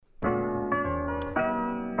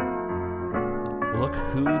look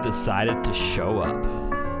who decided to show up.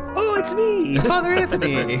 Oh, it's me, Father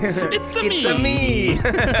Anthony. It's a me.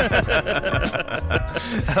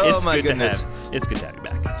 Oh my goodness. It's good to have you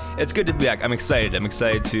back. It's good to be back. I'm excited. I'm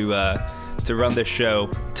excited to run this show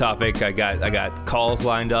topic. I got calls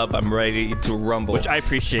lined up. I'm ready to rumble. Which I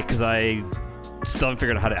appreciate because I still haven't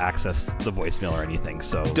figured out how to access the voicemail or anything.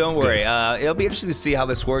 So don't worry. It'll be interesting to see how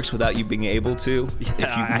this works without you being able to.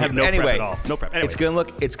 Yeah, I have no prep at all. No prep. Anyways.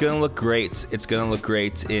 It's gonna look great. It's gonna look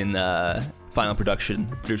great in final production.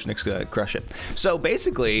 Producer Nick's gonna crush it. So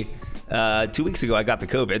basically, 2 weeks ago I got the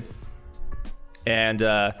COVID, and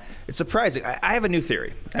it's surprising. I have a new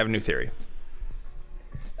theory.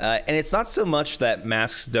 And it's not so much that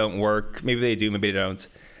masks don't work. Maybe they do, maybe they don't.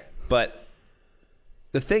 But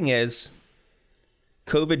the thing is,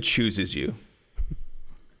 COVID chooses you.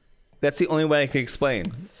 That's the only way I can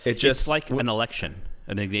explain. It's like an election.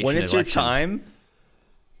 An Ignatian when it's election. your time,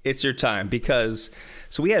 it's your time. Because,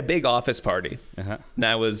 so we had a big office party. Uh-huh. And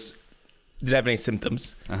I didn't have any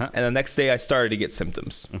symptoms. Uh-huh. And the next day I started to get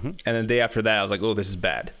symptoms. Mm-hmm. And the day after that I was like, oh, this is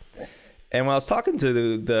bad. And when I was talking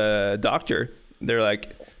to the doctor, they're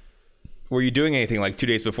like, were you doing anything like 2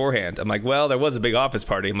 days beforehand? I'm like, well, there was a big office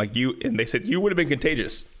party. I'm like, and they said, you would have been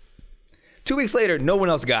contagious. 2 weeks later, no one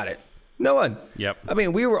else got it. No one. Yep. I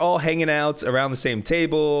mean, we were all hanging out around the same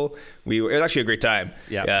table. It was actually a great time.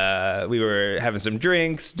 Yeah. We were having some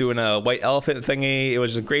drinks, doing a white elephant thingy. It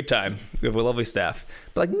was a great time. We have a lovely staff.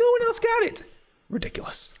 But like, no one else got it.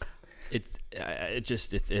 Ridiculous. It's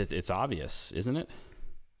obvious, isn't it?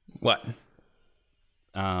 What?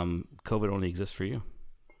 COVID only exists for you.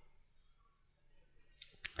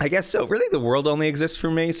 I guess so. Really, the world only exists for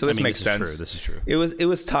me, so this makes sense. This is true. It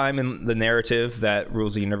was time in the narrative that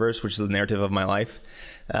rules the universe, which is the narrative of my life.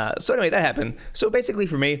 So anyway, that happened. So basically,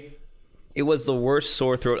 for me, it was the worst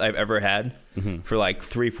sore throat I've ever had for like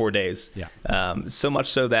 3-4 days. Yeah. So much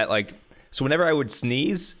so that so whenever I would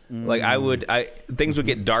sneeze, things would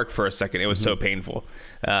get dark for a second. It was so painful.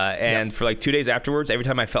 And for like 2 days afterwards, every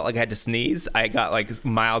time I felt like I had to sneeze, I got like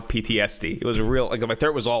mild PTSD. It was real, like my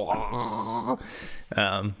throat was all.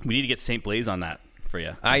 We need to get St. Blaise on that for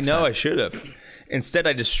you. I know, I should have. Instead,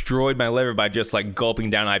 I destroyed my liver by just like gulping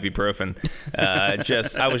down ibuprofen.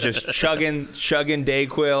 I was just chugging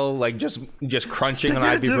Dayquil, like just crunching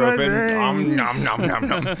on ibuprofen. Nom, nom, nom,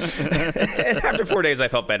 nom. And after 4 days, I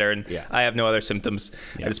felt better, and I have no other symptoms,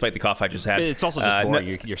 despite the cough I just had. It's also just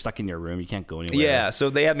boring. You're stuck in your room. You can't go anywhere. Yeah, so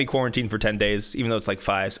they had me quarantined for 10 days, even though it's like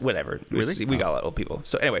 5. Whatever. Really? We got a lot of old people.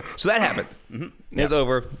 So anyway, so that happened. It's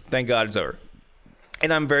over. Thank God it's over.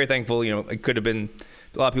 And I'm very thankful. It could have been,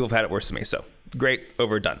 a lot of people have had it worse than me. So great,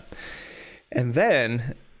 overdone. And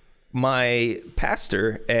then my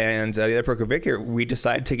pastor and the other parochial vicar, we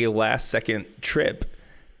decided to take a last second trip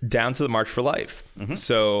down to the March for Life.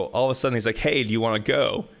 So all of a sudden he's like, hey, do you want to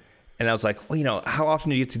go? And I was like, well, how often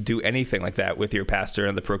do you get to do anything like that with your pastor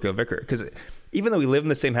and the parochial vicar? Because even though we live in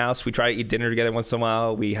the same house, we try to eat dinner together once in a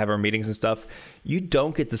while, we have our meetings and stuff, you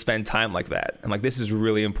don't get to spend time like that. I'm like, this is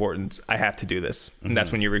really important. I have to do this. And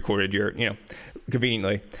that's when you recorded your,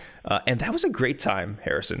 conveniently. And that was a great time,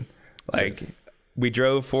 Harrison. Like, we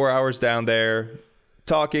drove 4 hours down there,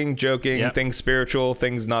 talking, joking, things spiritual,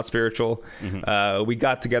 things not spiritual. We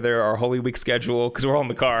got together our Holy Week schedule because we're all in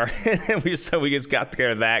the car. And we just got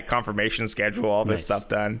together that confirmation schedule, all this stuff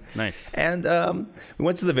done. Nice. And we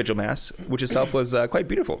went to the Vigil Mass, which itself was quite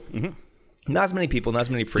beautiful. Not as many people, not as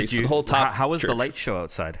many priests. The whole top. How was church. the light show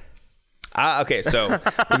outside? Okay, so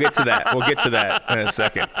we'll get to that. We'll get to that in a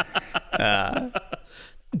second.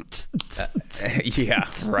 Yeah,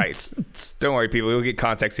 right. Don't worry, people. We'll get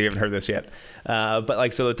context if you haven't heard this yet.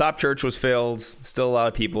 But so the top church was filled. Still a lot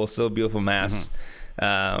of people. Still a beautiful mass.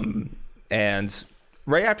 And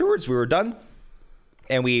right afterwards, we were done,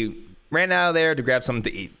 and we ran out of there to grab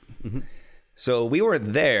something to eat. So we were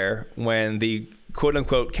there when the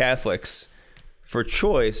quote-unquote Catholics, for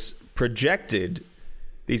choice, projected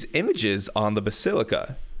these images on the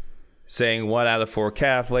basilica, saying 1 out of 4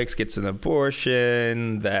 Catholics gets an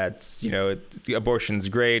abortion, that, abortion's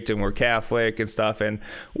great and we're Catholic and stuff. And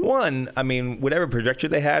whatever projector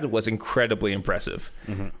they had was incredibly impressive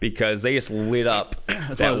because they just lit up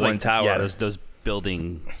that one tower. Yeah, those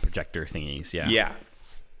building projector thingies. Yeah. Yeah.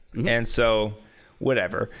 And so,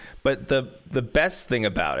 whatever. But the best thing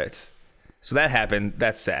about it, so that happened.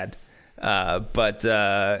 That's sad. But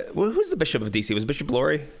who's the Bishop of DC? Was Bishop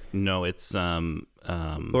Laurie? No, it's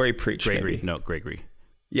Laurie preached. Gregory. Maybe. No, Gregory.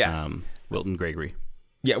 Yeah. Wilton Gregory.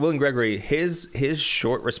 Yeah, Wilton Gregory. His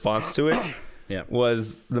short response to it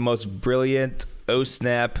was the most brilliant, oh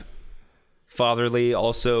snap, fatherly,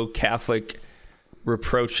 also Catholic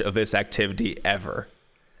reproach of this activity ever.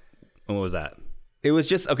 And what was that? It was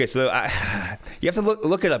just okay. So you have to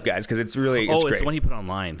look it up, guys, because it's really it's great. the one he put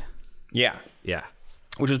online. Yeah, Yeah.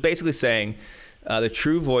 which was basically saying the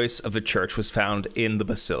true voice of the church was found in the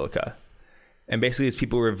basilica. And basically, these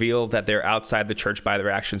people revealed that they're outside the church by their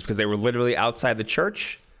actions because they were literally outside the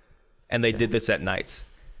church, and they did this at night.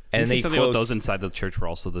 And Didn't he say they something about quotes, those inside the church were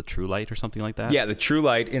also the true light or something like that? yeah, the true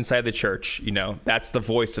light inside the church. That's the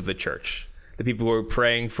voice of the church. The people who are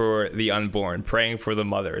praying for the unborn, praying for the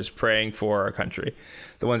mothers, praying for our country.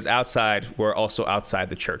 The ones outside were also outside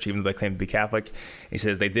the church, even though they claim to be Catholic. He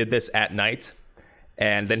says they did this at night,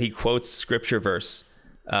 and then he quotes scripture verse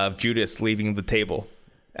of Judas leaving the table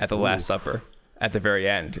at the Last Supper. At the very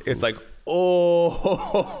end, it's like, I'm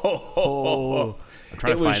trying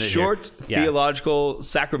to it was find it short, here. Yeah. theological,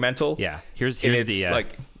 sacramental. Yeah. Here's and it's the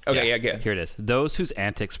like, okay, yeah, good. Here it is. Those whose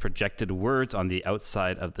antics projected words on the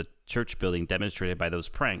outside of the church building demonstrated by those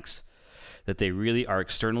pranks that they really are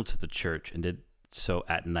external to the church and did so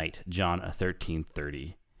at night. John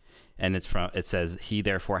 13:30, and it says, "He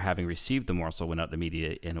therefore, having received the morsel, went out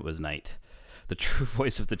immediately, and it was night." The true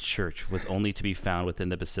voice of the church was only to be found within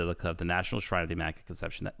the Basilica of the National Shrine of the Immaculate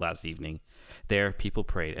Conception that last evening. There, people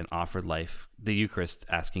prayed and offered life, the Eucharist,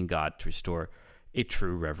 asking God to restore a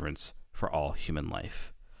true reverence for all human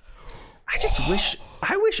life. I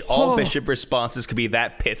wish all bishop responses could be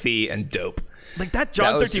that pithy and dope. Like that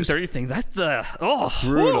John That was 13:30 thing. That's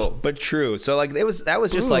Brutal, but true. So like that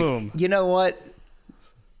was just Boom. like, you know what?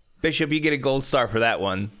 Bishop, you get a gold star for that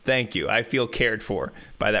one. Thank you. I feel cared for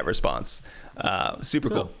by that response. Super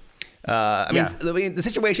cool. I mean, the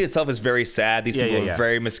situation itself is very sad. These people are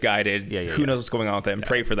very misguided. Who knows what's going on with them?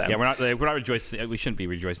 Pray for them. Yeah, we're not rejoicing. We shouldn't be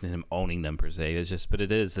rejoicing in him owning them per se. It's just, but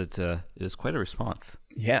it is quite a response.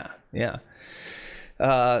 Yeah.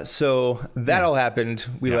 So that all happened.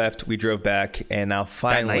 We left. We drove back, and now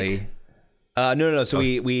finally. No. So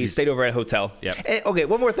we stayed over at a hotel. Yep. Okay,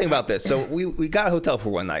 one more thing about this. So we got a hotel for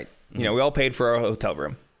one night. We all paid for our hotel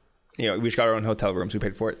room. We just got our own hotel rooms. We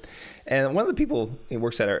paid for it. And one of the people who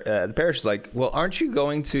works at the parish is like, well, aren't you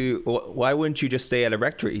going to, why wouldn't you just stay at a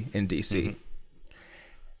rectory in D.C.? Mm-hmm.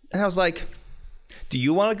 And I was like, do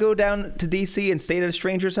you want to go down to D.C. and stay at a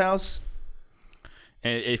stranger's house?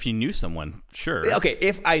 And if you knew someone, sure. Okay,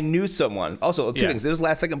 if I knew someone. Also, two things. It was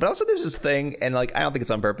last second, but also there's this thing, and like I don't think it's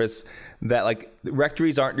on purpose, that like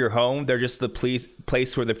rectories aren't your home. They're just the place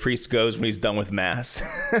where the priest goes when he's done with mass.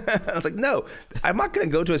 I was like, no, I'm not going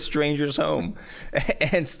to go to a stranger's home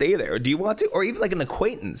and stay there. Do you want to? Or even like an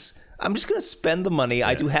acquaintance. I'm just going to spend the money. Yeah.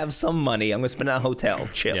 I do have some money. I'm going to spend it on a hotel.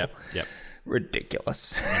 Chill. Yep.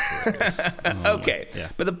 Ridiculous. Okay. Yeah.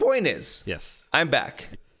 But the point is, yes, I'm back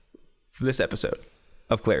for this episode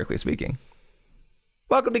of Clerically Speaking.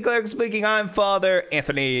 Welcome to Clerically Speaking. I'm Father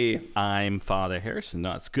Anthony. I'm Father Harrison.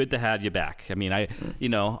 No, it's good to have you back. I mean,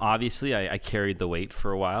 obviously I carried the weight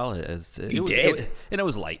for a while. And it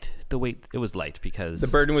was light. The weight, it was light because... The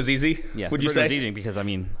burden was easy? Yeah, would you say? Was easy because, I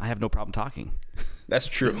mean, I have no problem talking. That's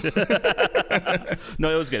true.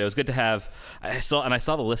 No, it was good. It was good to have. I saw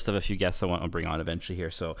the list of a few guests I want to bring on eventually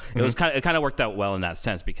here. So it kind of worked out well in that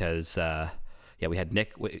sense because, we had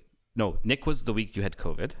Nick. Nick was the week you had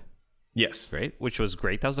COVID. Yes. Right? Which was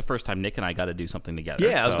great. That was the first time Nick and I got to do something together.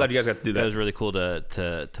 Yeah, I was glad you guys got to do that. It was really cool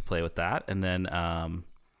to play with that. And then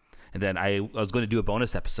I was going to do a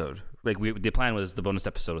bonus episode. Like the plan was the bonus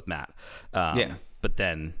episode with Matt. But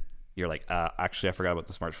then you're like, actually, I forgot about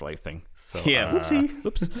the Smarts for Life thing. So, whoopsie.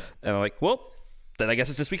 Oops. And I'm like, well, then I guess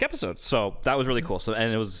it's this week's episode. So that was really cool. So,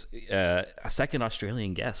 and it was a second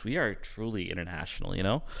Australian guest. We are truly international,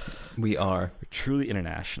 We are. We're truly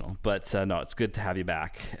international. But no, it's good to have you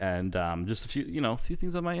back. And just a few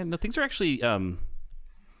things on my end. No, things are actually,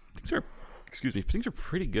 things are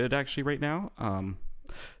pretty good actually right now.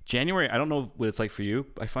 January, I don't know what it's like for you.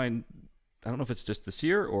 I don't know if it's just this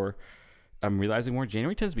year or I'm realizing more.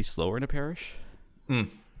 January tends to be slower in a parish.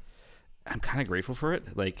 I'm kind of grateful for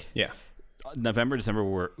it. Like, yeah. November, December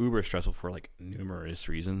were uber stressful for like numerous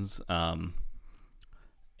reasons. And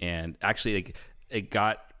actually, like, it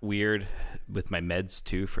got weird with my meds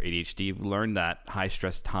too for ADHD. Learned that high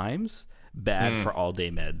stress times bad for all day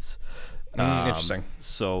meds. Interesting.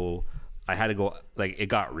 So I had to go, like, it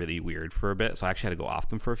got really weird for a bit. So I actually had to go off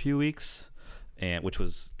them for a few weeks, and which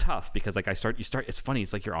was tough because like you start. It's funny.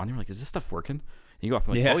 It's like you're on there, like, is this stuff working? You go off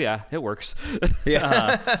and like, oh yeah, it works.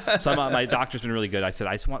 Yeah. So my doctor's been really good. I said,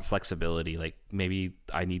 I just want flexibility. Like maybe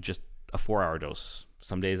I need just a 4-hour dose.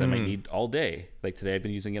 Some days I might need all day. Like today I've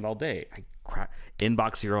been using it all day.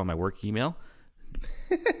 Inbox 0 on my work email.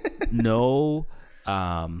 No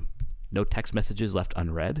text messages left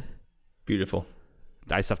unread. Beautiful.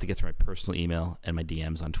 I just have to get through my personal email and my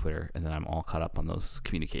DMs on Twitter, and then I'm all caught up on those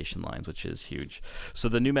communication lines, which is huge. So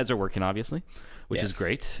the new meds are working, obviously, which is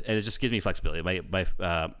great, and it just gives me flexibility. My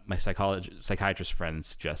psychiatrist friend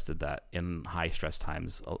suggested that in high stress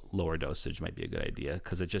times, a lower dosage might be a good idea,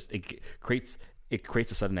 because it creates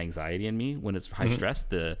a sudden anxiety in me when it's high stress.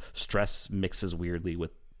 The stress mixes weirdly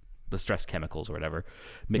with the stress chemicals or whatever,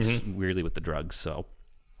 weirdly with the drugs. So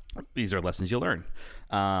these are lessons you learn.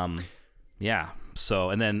 Yeah. So,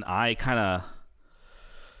 and then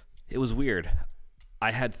it was weird.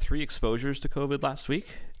 I had 3 exposures to COVID last week,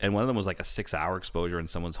 and one of them was like a 6-hour exposure in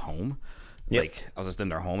someone's home. Yep. Like, I was just in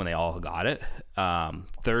their home and they all got it.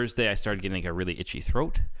 Thursday, I started getting like a really itchy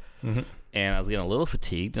throat, and I was getting a little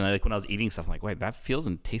fatigued. And when I was eating stuff, I'm like, wait, that feels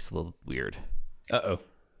and tastes a little weird. Uh-oh.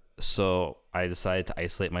 So I decided to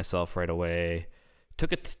isolate myself right away.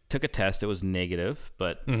 Took a test. It was negative,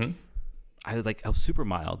 but I was super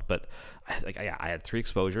mild. But I had 3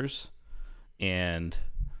 exposures, and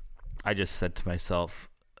I just said to myself,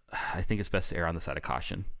 I think it's best to err on the side of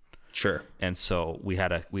caution. Sure. And so we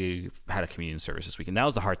had a communion service this week, and that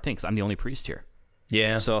was the hard thing because I'm the only priest here.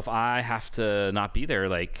 Yeah. So if I have to not be there,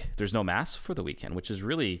 there's no mass for the weekend, which is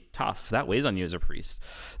really tough. That weighs on you as a priest.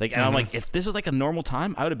 And I'm like, if this was like a normal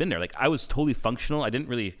time, I would have been there. I was totally functional. I didn't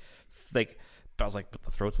really but I was like, but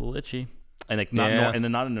the throat's a little itchy, and not and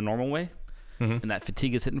then not in a normal way. And that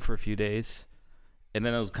fatigue is hitting for a few days, and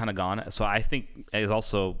then it was kind of gone. So I think it was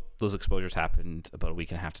also those exposures happened about a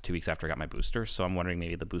week and a half to 2 weeks after I got my booster. So I'm wondering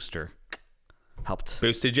maybe the booster helped.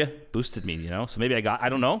 Boosted me, So maybe I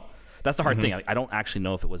don't know. That's the hard thing. I don't actually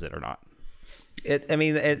know if it was it or not.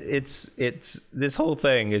 It's this whole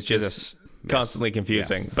thing is just constantly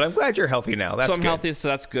confusing. Yes. But I'm glad you're healthy now. That's so I'm good. healthy, so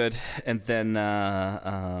that's good. And then,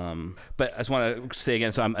 but I just want to say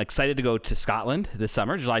again, so I'm excited to go to Scotland this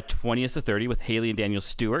summer, July 20th to 30th, with Haley and Daniel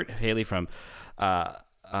Stewart. Haley from her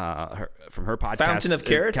podcast, Fountain of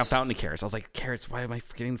Carrots. Fountain of Carrots. I was like, carrots. Why am I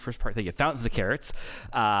forgetting the first part? Thank you. Fountains of Carrots.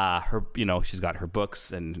 She's got her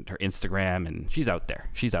books and her Instagram, and she's out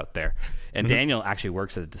there. And Daniel actually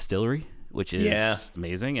works at a distillery, which is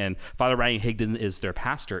amazing. And Father Ryan Higdon is their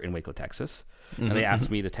pastor in Waco, Texas. And they asked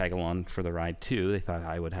me to tag along for the ride too. They thought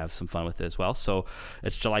I would have some fun with it as well. So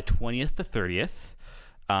it's July 20th to 30th.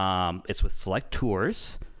 It's with Select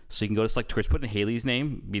Tours. So you can go to Select Tours, put in Haley's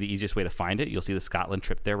name, be the easiest way to find it. You'll see the Scotland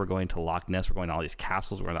trip there. We're going to Loch Ness. We're going to all these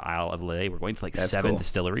castles. We're going to Isle of Ley. We're going to That's 7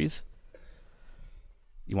 distilleries.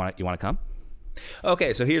 You want to come?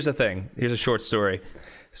 Okay, so here's the thing. Here's a short story.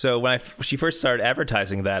 So when she first started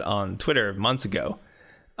advertising that on Twitter months ago,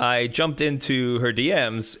 I jumped into her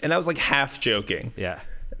DMs, and I was like half joking. Yeah.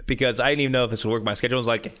 Because I didn't even know if this would work. My schedule was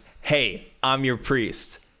like, hey, I'm your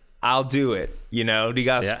priest. I'll do it. Do you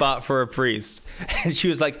got a spot for a priest? And she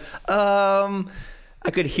was like, I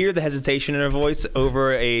could hear the hesitation in her voice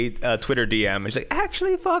over a Twitter DM. And she's like,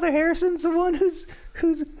 actually, Father Harrison's the one who's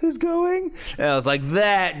going. And I was like,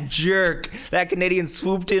 that jerk, that Canadian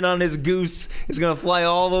swooped in on his goose, is going to fly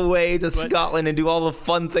all the way to Scotland and do all the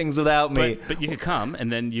fun things without me. But you could come,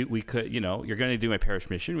 and then we could, you're going to do my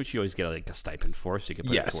parish mission, which you always get a stipend for, so you can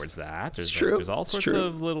put it towards that. There's true. There's all sorts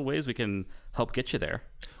of little ways we can help get you there.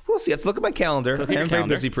 We'll see. I have to look at my calendar. I'm a very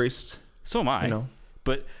busy priest. So am I.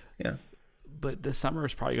 But yeah. But this summer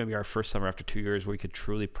is probably going to be our first summer after 2 years where we could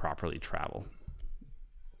truly properly travel.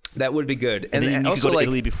 That would be good. And then you also could go to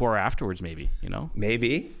Italy before or afterwards, maybe,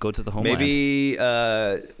 Maybe. Go to the homeland. Maybe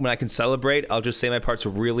when I can celebrate, I'll just say my parts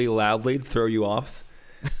really loudly to throw you off.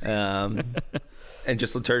 And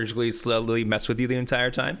just liturgically, slowly mess with you the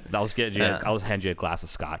entire time. I'll just hand you a glass of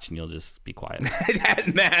scotch and you'll just be quiet.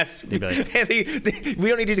 At mass. We don't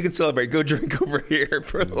need you to celebrate. Go drink over here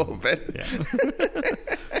for a little bit. Yeah.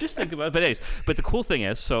 Just think about it. But the cool thing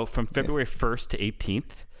is, so from February 1st to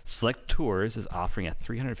 18th, Select Tours is offering a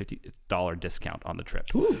 $350 discount on the trip.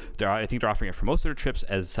 I think they're offering it for most of their trips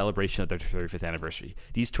as a celebration of their 35th anniversary.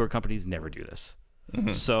 These tour companies never do this.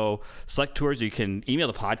 So Select Tours, you can email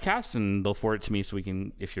the podcast and they'll forward it to me so we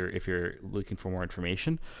can, if you're looking for more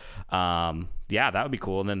information. That would be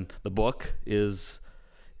cool. And then the book it's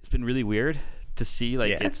been really weird to see,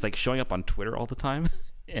 it's like showing up on Twitter all the time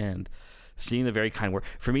and seeing the very kind word.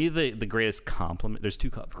 For me, the greatest compliment, there's 2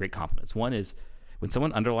 great compliments. One is when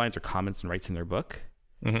someone underlines or comments and writes in their book,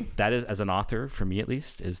 that is, as an author, for me at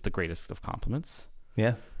least, is the greatest of compliments.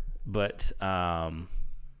 Yeah. But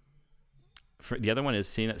for the other one is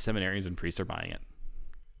seeing that seminarians and priests are buying it.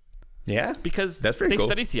 Yeah. Because that's pretty cool.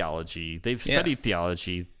 Study theology. They've studied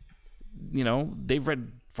theology. They've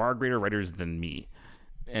read far greater writers than me.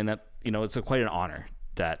 And that, it's quite an honor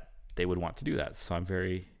that they would want to do that. So I'm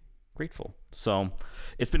very grateful. So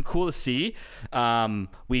it's been cool to see.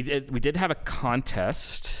 We did have a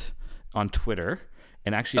contest on Twitter.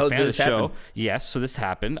 And actually, a fan of the show. Happen? Yes, so this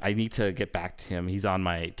happened. I need to get back to him. He's on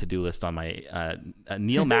my to-do list. On my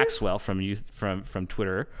Neil Maxwell from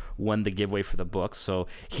Twitter won the giveaway for the book. So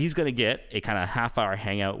he's going to get a kind of half-hour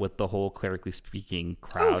hangout with the whole Clerically Speaking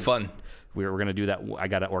crowd. Oh, fun! We're going to do that. I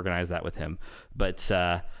got to organize that with him. But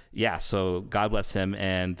yeah, so God bless him,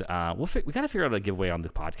 and we got to figure out a giveaway on the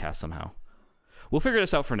podcast somehow. We'll figure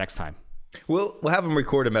this out for next time. We'll have him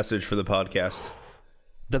record a message for the podcast.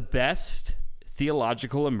 The best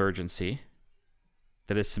theological emergency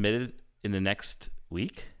that is submitted in the next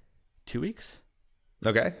week, 2 weeks.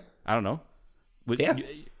 Okay. I don't know. Yeah.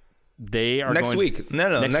 They are next week.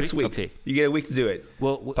 No, next week. Okay. You get a week to do it.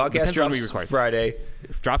 Well, podcast drops Friday.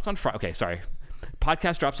 Drops on Friday. Okay, sorry.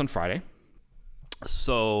 Podcast drops on Friday.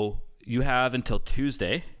 So you have until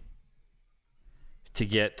Tuesday to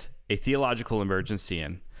get a theological emergency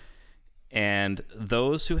in. And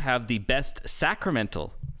those who have the best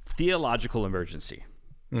sacramental theological emergency,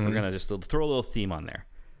 we're going to just throw a little theme on there,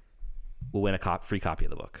 we'll win a free copy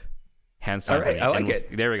of the book. Hand signed. All right, I like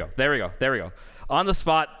it. There we go. On the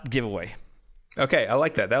spot giveaway. Okay, I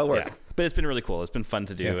like that. That'll work. Yeah. But it's been really cool. It's been fun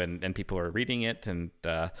to do, and people are reading it and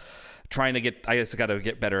trying to get. I guess I got to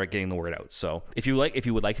get better at getting the word out. So if you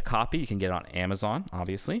would like a copy, you can get it on Amazon.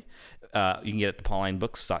 Obviously, you can get it at the Pauline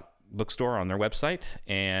Bookstore on their website,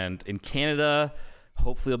 and in Canada,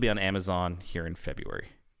 hopefully, it'll be on Amazon here in February.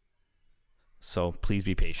 So please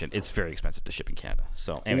be patient. It's very expensive to ship in Canada.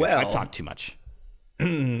 So anyway, I've talked too much.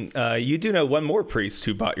 You do know one more priest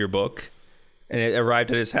who bought your book, and it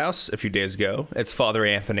arrived at his house a few days ago. It's Father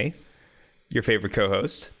Anthony, your favorite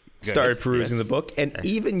co-host. Started perusing the book and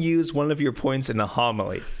even used one of your points in a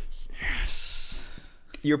homily. Yes.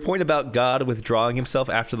 Your point about God withdrawing himself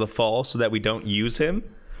after the fall so that we don't use him.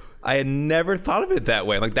 I had never thought of it that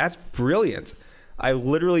way. Like, that's brilliant. I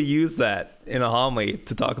literally used that in a homily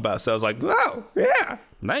to talk about. So I was like, wow, yeah.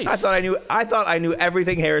 Nice. I thought I knew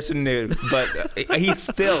everything Harrison knew, but he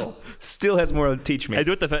still has more to teach me. I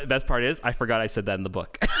know what the best part is. I forgot I said that in the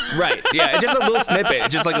book. Right. Yeah. It's just a little snippet.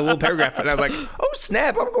 It's just like a little paragraph. And I was like, oh,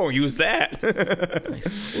 snap. I'm going to use that.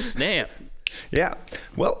 Nice. Oh, snap. Yeah.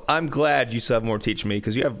 Well, I'm glad you still have more to teach me,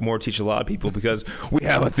 because you have more to teach a lot of people, because we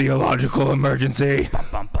have a theological emergency. Bum,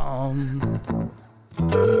 bum, bum.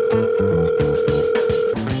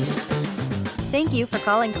 Thank you for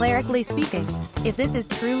calling Clerically Speaking. If this is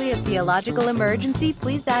truly a theological emergency,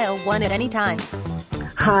 please dial 1 at any time.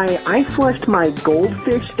 Hi, I flushed my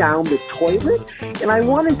goldfish down the toilet, and I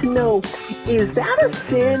wanted to know, is that a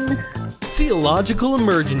sin? Theological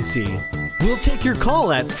emergency. We'll take your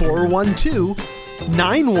call at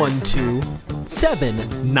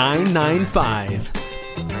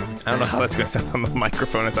 412-912-7995. I don't know how that's going to sound on the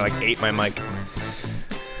microphone. It's like ate my mic.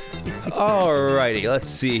 Alrighty, let's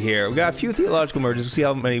see here. We got a few theological emergencies. We'll see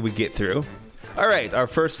how many we get through. All right, our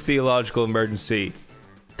first theological emergency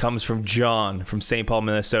comes from John from St. Paul,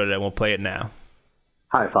 Minnesota, and we'll play it now.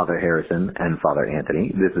 Hi, Father Harrison and Father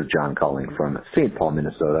Anthony. This is John calling from St. Paul,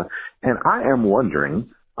 Minnesota, and I am wondering,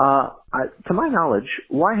 to my knowledge,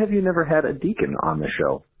 why have you never had a deacon on the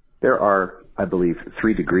show? There are, I believe,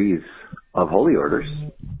 3 degrees of holy orders.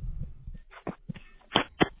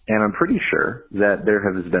 And I'm pretty sure that there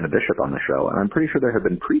has been a bishop on the show, and I'm pretty sure there have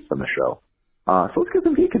been priests on the show. So let's get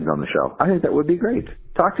some deacons on the show. I think that would be great.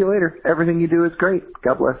 Talk to you later. Everything you do is great.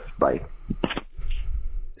 God bless. Bye.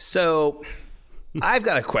 So, I've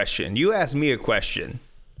got a question. You asked me a question,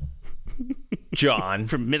 John.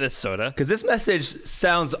 From Minnesota. Because this message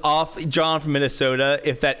sounds off, John from Minnesota,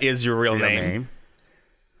 if that is your real name.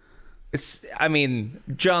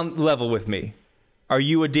 John, level with me. Are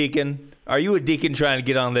you a deacon? Are you a deacon trying to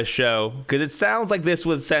get on this show? Because it sounds like this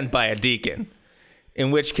was sent by a deacon.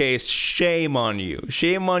 In which case, shame on you.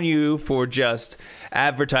 Shame on you for just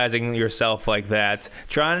advertising yourself like that.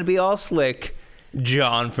 Trying to be all slick.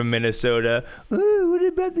 John from Minnesota. Oh, what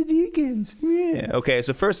about the deacons? Yeah. Okay,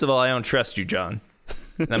 so first of all, I don't trust you, John.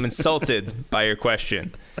 And I'm insulted by your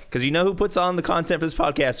question. Because you know who puts on the content for this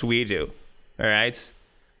podcast? We do. All right?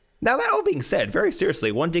 Now, that all being said, very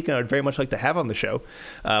seriously, one deacon I would very much like to have on the show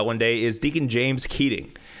one day is Deacon James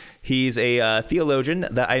Keating. He's a theologian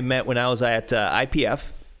that I met when I was at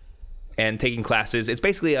IPF and taking classes. It's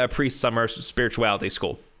basically a pre-summer spirituality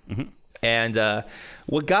school. Mm-hmm. And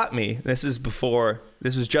what got me, this was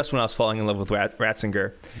just when I was falling in love with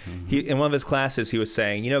Ratzinger. Mm-hmm. In one of his classes, he was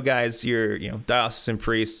saying, guys, you're diocesan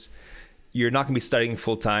priests. You're not going to be studying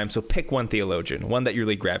full time, so pick one theologian, one that you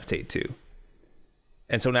really gravitate to.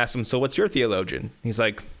 And someone asked him, so what's your theologian? He's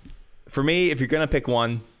like, for me, if you're going to pick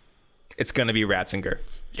one, it's going to be Ratzinger.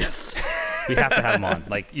 Yes. We have to have him on.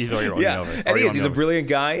 Like, he's already over. And he's a brilliant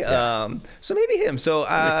guy. Yeah. So maybe him. So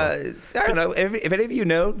I don't know if any of you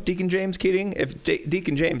know Deacon James Keating.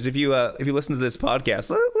 Deacon James, if you listen to this podcast,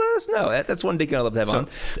 let us know. That's one deacon I'd love to have on.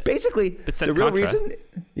 Basically, the real reason,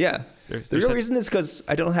 the real reason is because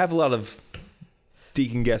I don't have a lot of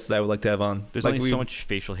deacon guests I would like to have on. There's only so much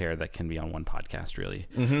facial hair that can be on one podcast, really.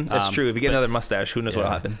 Mm-hmm. That's true. If you get another mustache, who knows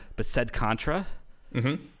what'll happen? But said contra,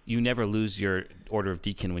 you never lose your order of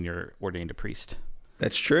deacon when you're ordained a priest.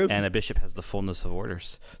 That's true. And a bishop has the fullness of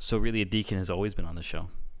orders. So really, a deacon has always been on the show.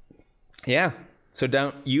 Yeah. So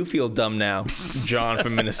don't you feel dumb now, John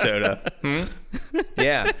from Minnesota?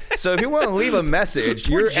 Yeah. So if you want to leave a message,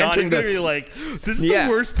 you're entering the... Be like, this is the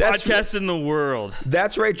worst podcast in the world.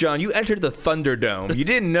 That's right, John. You entered the Thunderdome. You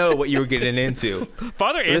didn't know what you were getting into.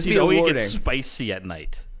 Father Anthony always gets spicy at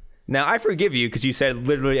night. Now, I forgive you because you said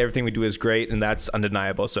literally everything we do is great, and that's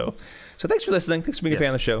undeniable. So thanks for listening. Thanks for being a fan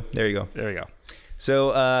of the show. There you go. There you go.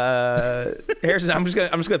 So, Harrison, I'm just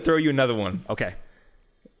gonna throw you another one. Okay.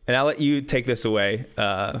 And I'll let you take this away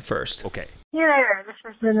first. Okay. Hey there, this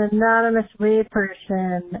is an anonymous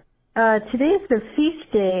layperson. Today is the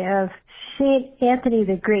feast day of St. Anthony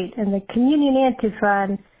the Great, and the communion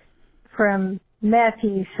antiphon from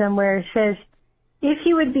Matthew somewhere says, "If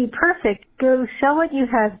you would be perfect, go sell what you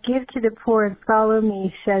have, give to the poor, and follow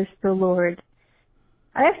me, says the Lord."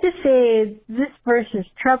 I have to say, this verse has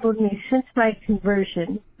troubled me since my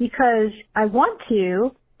conversion, because I want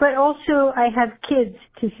to, but also I have kids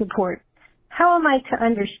to support. How am I to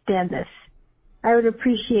understand this? I would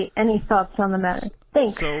appreciate any thoughts on the matter.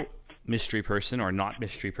 Thanks. So, mystery person or not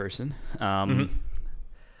mystery person,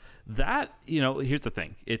 that, here's the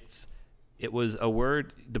thing. It was a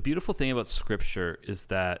word. The beautiful thing about Scripture is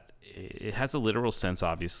that it has a literal sense,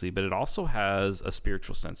 obviously, but it also has a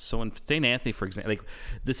spiritual sense. So in St. Anthony, for example, like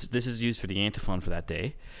this is used for the antiphon for that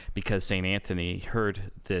day because St. Anthony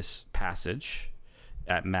heard this passage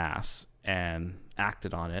at Mass and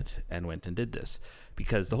acted on it and went and did this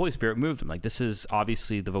because the Holy Spirit moved him. Like, this is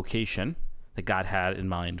obviously the vocation that God had in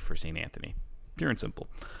mind for St. Anthony, pure and simple.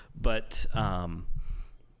 But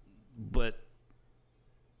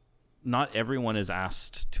not everyone is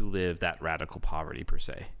asked to live that radical poverty per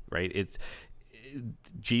se, right?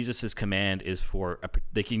 Jesus's command is for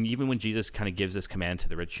even when Jesus kind of gives this command to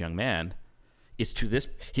the rich young man, it's to this.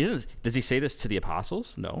 Does he say this to the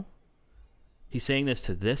apostles? No. He's saying this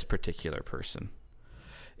to this particular person.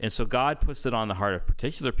 And so God puts it on the heart of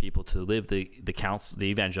particular people to live the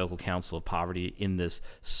evangelical counsel of poverty in this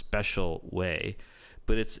special way.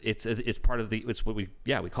 But it's part of it's what we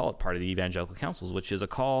call it part of the evangelical counsels, which is a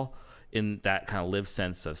call in that kind of lived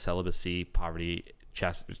sense of celibacy, poverty,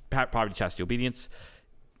 chastity, obedience.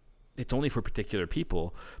 It's only for particular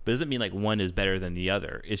people, but it doesn't mean like one is better than the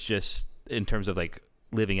other. It's just in terms of like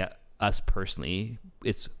living us personally.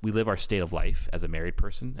 We live our state of life as a married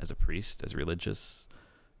person, as a priest, as religious,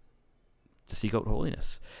 to seek out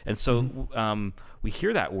holiness. And so we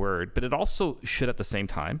hear that word, but it also should at the same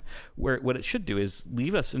time, where what it should do is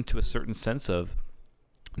leave us into a certain sense of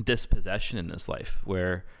dispossession in this life,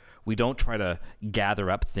 where we don't try to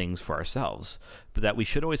gather up things for ourselves, but that we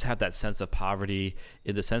should always have that sense of poverty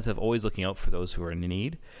in the sense of always looking out for those who are in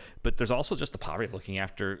need. But there's also just the poverty of looking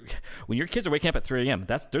after, when your kids are waking up at 3 a.m.,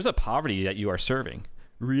 there's a poverty that you are serving,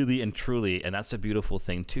 really and truly, and that's a beautiful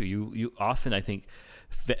thing too. You often, I think,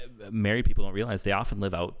 married people don't realize they often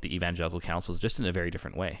live out the evangelical counsels just in a very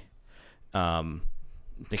different way.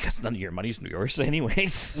 Because none of your money's yours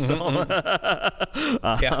anyways. So,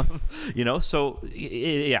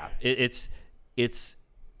 it's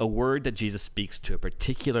a word that Jesus speaks to a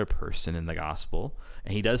particular person in the gospel,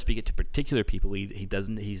 and he does speak it to particular people.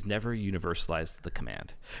 He's never universalized the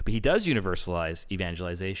command, but he does universalize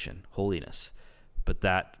evangelization, holiness. But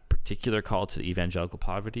that particular call to evangelical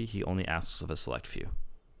poverty, he only asks of a select few.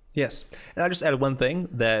 Yes. And I'll just add one thing,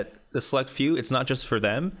 that the select few, it's not just for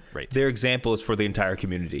them. Right. Their example is for the entire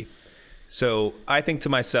community. So I think to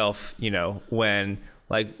myself, when,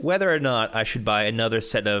 like, whether or not I should buy another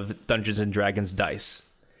set of Dungeons and Dragons dice.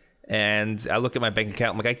 And I look at my bank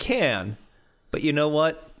account, I'm like, I can. But you know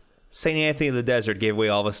what? St. Anthony of the Desert gave away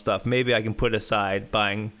all this stuff. Maybe I can put aside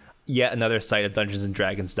buying yet another set of Dungeons and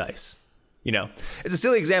Dragons dice. It's a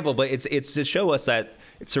silly example, but it's to show us that,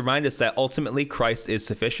 it's to remind us that ultimately Christ is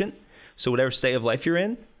sufficient. So whatever state of life you're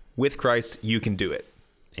in, with Christ, you can do it.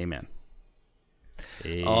 Amen.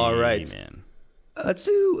 All right. Amen. Let's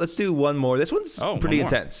do one more. This one's pretty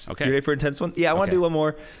intense. Okay. You ready for an intense one? Yeah, I want to do one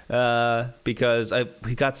more because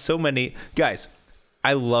we got so many. Guys,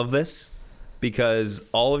 I love this. because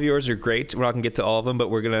all of yours are great. We're not going to get to all of them, but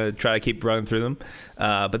we're going to try to keep running through them.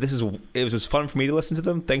 But it was fun for me to listen to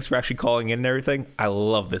them. Thanks for actually calling in and everything. I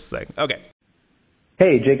love this thing. Okay.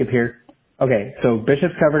 Hey, Jacob here. Okay, so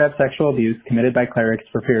bishops covered up sexual abuse committed by clerics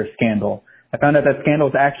for fear of scandal. I found out that scandal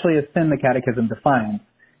is actually a sin the Catechism defines.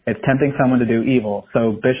 It's tempting someone to do evil.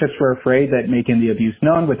 So bishops were afraid that making the abuse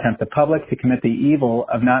known would tempt the public to commit the evil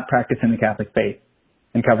of not practicing the Catholic faith.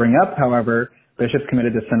 In covering up, however, bishops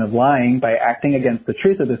committed the sin of lying by acting against the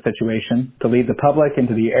truth of the situation to lead the public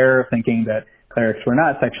into the error of thinking that clerics were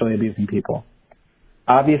not sexually abusing people.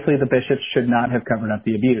 Obviously, the bishops should not have covered up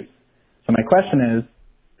the abuse. So my question is,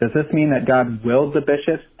 does this mean that God willed the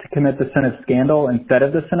bishops to commit the sin of scandal instead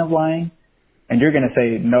of the sin of lying? And you're going to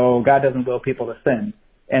say, no, God doesn't will people to sin.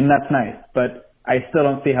 And that's nice, but I still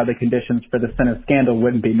don't see how the conditions for the sin of scandal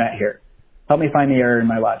wouldn't be met here. Help me find the error in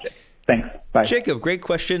my logic. Thanks. Bye. Jacob, great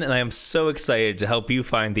question, and I am so excited to help you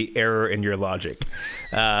find the error in your logic.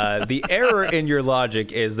 The error in your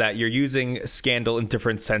logic is that you're using scandal in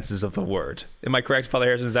different senses of the word. Am I correct, Father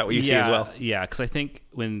Harrison? Is that what you see as well? Yeah, because I think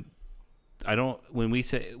when we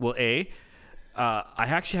say, well, I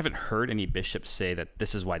actually haven't heard any bishops say that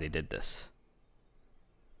this is why they did this.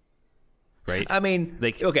 Right. I mean,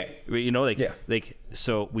 okay.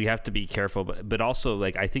 So we have to be careful, but also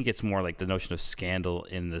I think it's more like the notion of scandal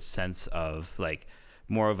in the sense of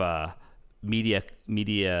more of a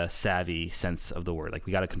media savvy sense of the word.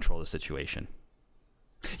 We got to control the situation.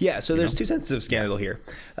 Yeah. So there's two senses of scandal here.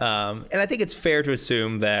 And I think it's fair to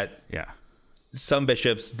assume that some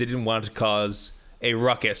bishops didn't want to cause a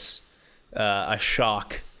ruckus, a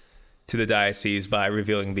shock to the diocese by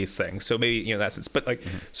revealing these things. So maybe, that sense, but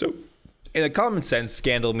so in a common sense,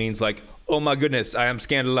 scandal means oh my goodness, I am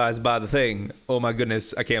scandalized by the thing. Oh my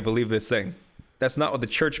goodness, I can't believe this thing. That's not what the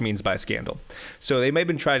church means by scandal. So they may have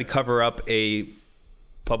been trying to cover up a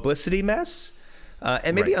publicity mess,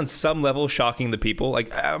 and maybe on some level shocking the people.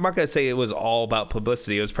 I'm not going to say it was all about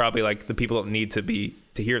publicity. It was probably the people don't need to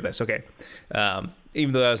hear this. Okay.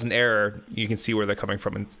 Even though that was an error, you can see where they're coming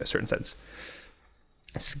from in a certain sense.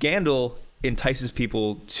 Scandal entices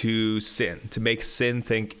people to sin, to make them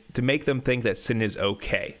think that sin is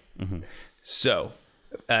okay. Mm-hmm. So,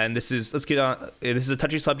 and this is a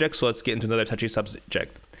touchy subject, so let's get into another touchy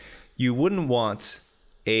subject. You wouldn't want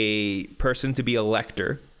a person to be a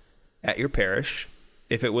lector at your parish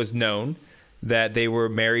if it was known that they were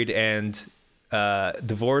married and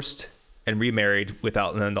divorced and remarried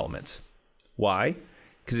without an annulment. Why?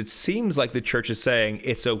 Because it seems like the church is saying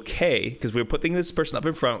it's okay because we're putting this person up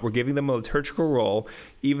in front, we're giving them a liturgical role,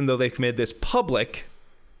 even though they've committed this public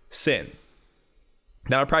sin.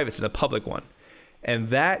 Not a private sin, a public one. And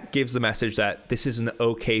that gives the message that this is an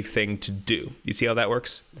okay thing to do. You see how that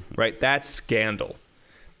works? Right? That's scandal.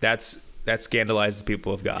 That scandalizes the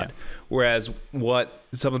people of God. Yeah. Whereas what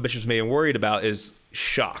some of the bishops may be worried about is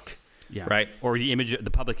shock. Yeah. Right? Or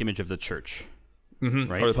the public image of the church.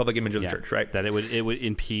 Mm-hmm. Right? Or the public image of the church, right? That it would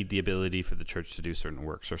impede the ability for the church to do certain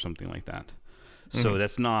works or something like that. So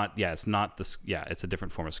that's not, it's not this, it's a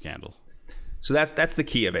different form of scandal. So that's the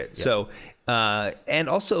key of it. Yeah. So, and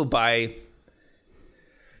also by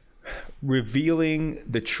revealing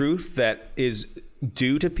the truth that is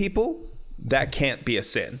due to people, that can't be a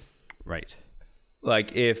sin. Right.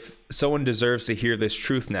 If someone deserves to hear this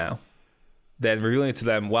truth now, then revealing it to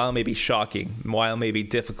them, while it may be shocking, while it may be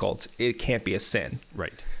difficult, it can't be a sin.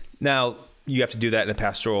 Right. Now, you have to do that in a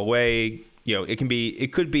pastoral way.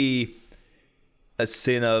 It could be a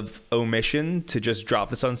sin of omission to just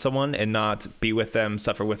drop this on someone and not be with them,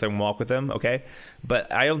 suffer with them, walk with them, okay?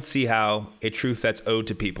 But I don't see how a truth that's owed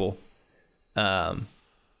to people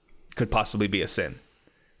could possibly be a sin.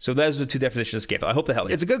 So those are the two definitions of scandal. I hope that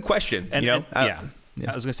helps. It's a good question.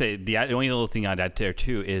 I was going to say, the only little thing I'd add there,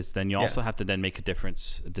 too, is then you also have to then make a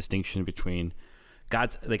distinction between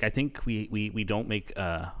God's, I think we don't make,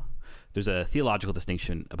 there's a theological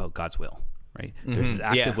distinction about God's will, right? Mm-hmm. There's his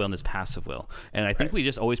active will and his passive will. And I think we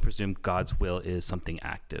just always presume God's will is something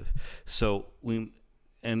active. So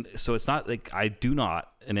it's not I do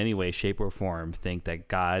not in any way, shape, or form think that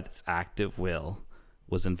God's active will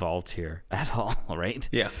was involved here at all, right?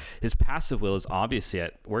 Yeah. His passive will is obviously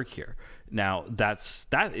at work here. Now,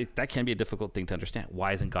 that can be a difficult thing to understand.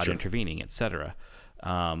 Why isn't God intervening, etc.?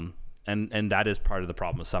 And that is part of the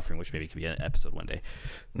problem of suffering, which maybe could be an episode one day.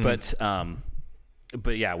 But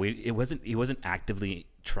yeah, he wasn't actively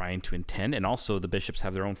trying to intend, and also the bishops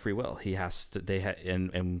have their own free will.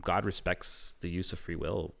 And God respects the use of free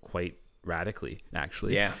will quite radically,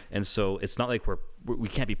 actually. Yeah. And so it's not like we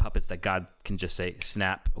can't be puppets that God can just say,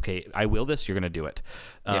 snap, okay, I will this, you're going to do it.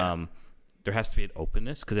 There has to be an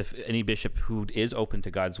openness, because if any bishop who is open to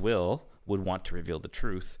God's will would want to reveal the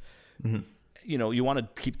truth. You know, you want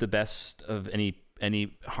to keep the best of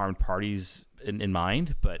any harmed parties in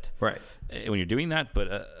mind, but right when you're doing that, but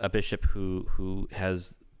a bishop who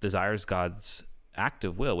desires God's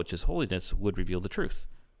active will, which is holiness, would reveal the truth.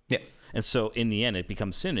 Yeah. And so in the end, it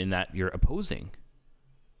becomes sin in that you're opposing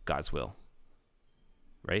God's will,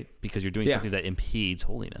 right? Because you're doing something that impedes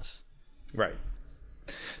holiness. Right.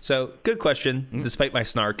 So, good question, despite my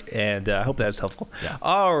snark, and I hope that was helpful. Yeah.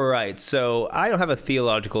 All right, so I don't have a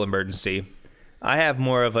theological emergency. I have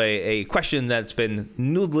more of a question that's been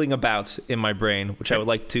noodling about in my brain, which I would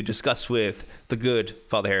like to discuss with the good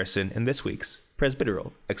Father Harrison in this week's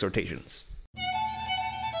Presbyteral Exhortations.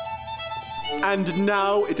 And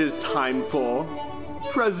now it is time for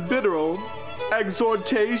Presbyteral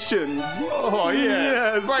Exhortations. Oh,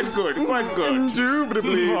 yes. Quite good.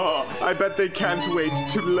 Indubitably. I bet they can't wait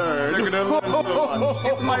to learn. They're gonna learn so much.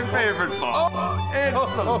 It's my favorite part. It's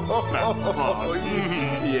the best part.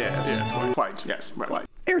 Yes, quite. Yes, quite.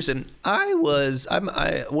 Harrison, I'm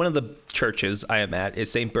one of the churches I am at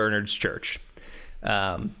is St. Bernard's Church.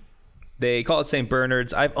 They call it St.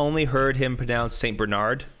 Bernard's. I've only heard him pronounce St.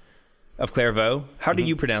 Bernard of Clairvaux. How do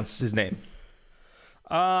you pronounce his name?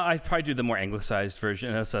 I'd probably do the more anglicized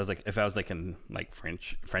version. So I was like, if I was like in like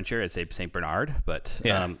French area, I'd say Saint Bernard. But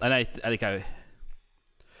and I think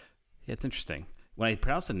it's interesting when I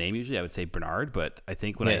pronounce the name. Usually, I would say Bernard, but I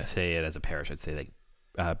think when I say it as a parish, I'd say like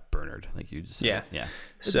Bernard, like you just said. Yeah.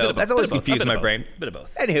 So that's always confused my brain. A bit of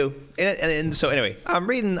both. Anywho, and so anyway, I'm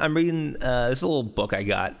reading this little book I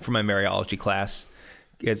got from my Mariology class.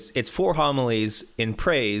 It's 4 homilies in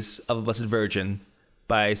praise of the Blessed Virgin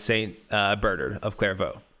by Saint Bernard of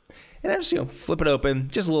Clairvaux. And I just, flip it open,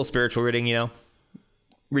 just a little spiritual reading,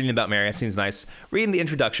 reading about Mary. It seems nice. Reading the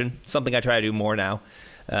introduction, something I try to do more now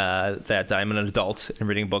that I'm an adult and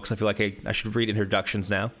reading books. I feel like I should read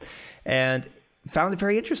introductions now. And found it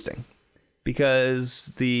very interesting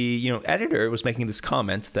because the editor was making this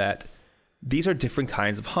comment that these are different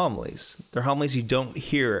kinds of homilies. They're homilies you don't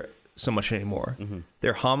hear so much anymore.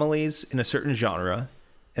 They're homilies in a certain genre,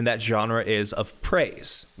 and that genre is of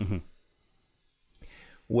praise,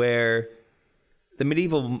 where the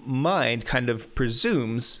medieval mind kind of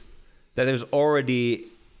presumes that there's already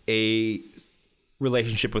a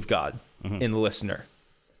relationship with God in the listener.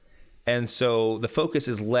 And so the focus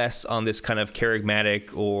is less on this kind of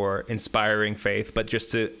charismatic or inspiring faith, but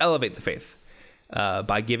just to elevate the faith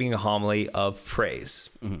by giving a homily of praise.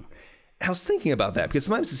 I was thinking about that because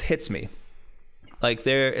sometimes this hits me. Like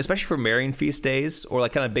especially for Marian feast days or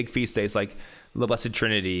like kind of big feast days like the Blessed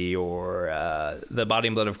Trinity or the Body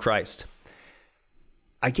and Blood of Christ,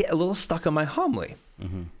 I get a little stuck on my homily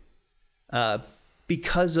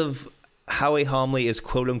because of how a homily is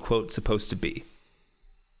quote unquote supposed to be.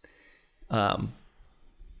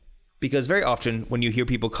 Because very often when you hear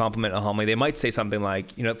people compliment a homily, they might say something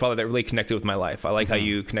like, Father, that really connected with my life. I like how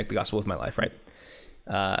you connect the gospel with my life, right?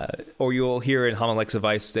 Or you'll hear in homiletics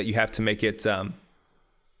advice that you have to make it,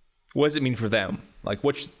 what does it mean for them? Like,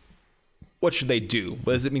 what should they do?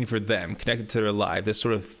 What does it mean for them? Connected to their life, this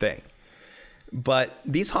sort of thing. But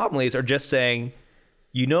these homilies are just saying,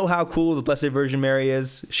 how cool the Blessed Virgin Mary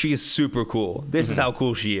is? She is super cool. This is how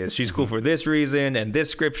cool she is. She's cool for this reason and this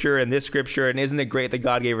scripture. And isn't it great that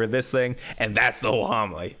God gave her this thing? And that's the whole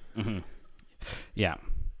homily. Yeah.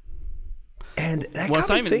 And that got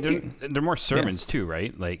me thinking. They're more sermons too,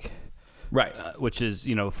 right? Like, right. Which is,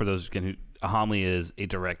 for those who a homily is a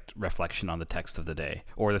direct reflection on the text of the day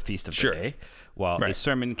or the feast of the day, while a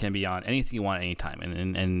sermon can be on anything you want anytime.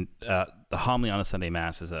 And the homily on a Sunday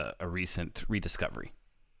Mass is a recent rediscovery.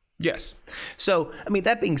 Yes. So,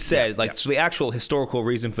 that being said, so the actual historical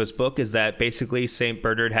reason for this book is that basically St.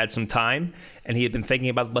 Bernard had some time and he had been thinking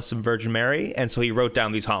about the Blessed Virgin Mary. And so he wrote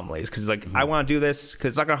down these homilies because he's like, I want to do this because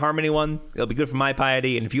it's not going to harm anyone. It'll be good for my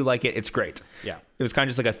piety. And if you like it, it's great. Yeah. It was kind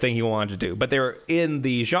of just like a thing he wanted to do. But they were in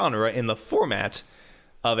the genre, in the format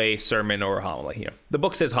of a sermon or a homily. The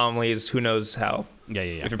book says homilies. Who knows how? Yeah.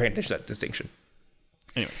 If you're paying attention to that distinction.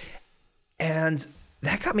 Anyways. And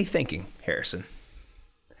that got me thinking, Harrison,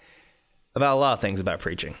 about a lot of things about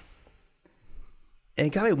preaching. And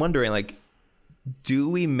it got me wondering,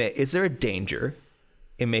 is there a danger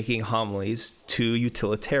in making homilies too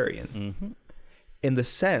utilitarian? In the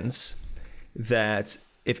sense that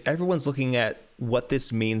if everyone's looking at what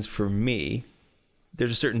this means for me,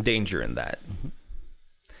 there's a certain danger in that.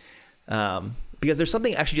 Because there's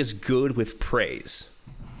something actually just good with praise.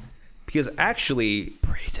 Because actually...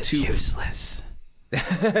 praise is useless.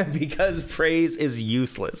 Because praise is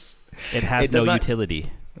useless. It has no utility.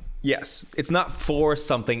 Yes. It's not for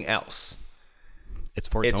something else. It's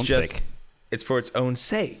for its own sake. It's for its own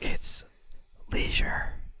sake. It's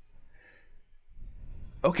Leisure.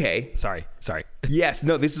 Okay. Sorry. Yes.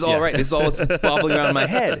 No, this is all right. This is all what's bobbling around in my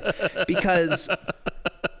head. Because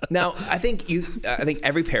now I think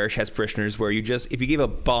every parish has parishioners where if you give a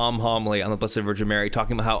bomb homily on the Blessed Virgin Mary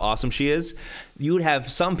talking about how awesome she is, you would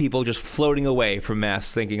have some people just floating away from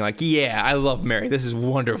Mass thinking like, yeah, I love Mary. This is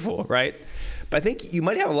wonderful, right? But I think you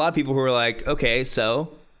might have a lot of people who are like, okay,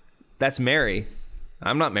 so that's Mary.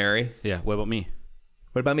 I'm not Mary. Yeah. What about me?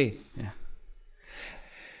 What about me?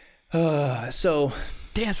 Yeah. So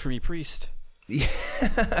dance for me, priest. Yeah.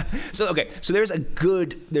 So there's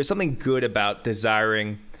something good about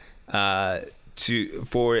desiring for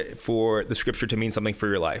the scripture to mean something for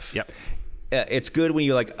your life. Yep. It's good when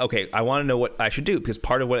you're like, okay, I want to know what I should do, because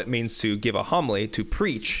part of what it means to give a homily, to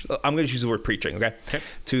preach, I'm going to use the word preaching, okay?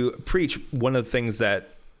 To preach, one of the things that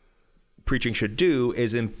preaching should do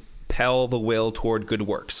is impel the will toward good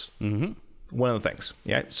works. Mm-hmm. One of the things,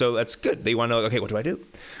 yeah? So that's good. They want to know, okay, what do I do?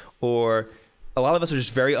 Or a lot of us are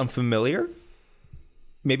just very unfamiliar,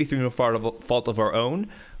 maybe through no fault of our own,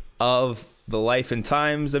 of the life and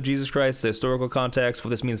times of Jesus Christ, the historical context, what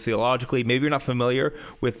this means theologically. Maybe you're not familiar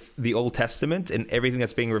with the Old Testament and everything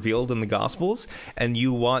that's being revealed in the Gospels, and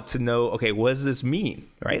you want to know, okay, what does this mean,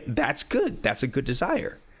 right? That's good. That's a good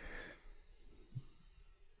desire.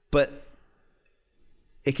 But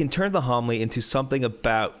it can turn the homily into something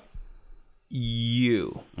about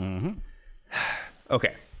you. Mm-hmm.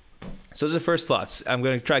 Okay. So those are the first thoughts. I'm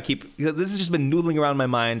going to try to keep... This has just been noodling around my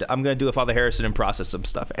mind. I'm going to do a Father Harrison and process some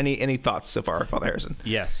stuff. Any thoughts so far, Father Harrison?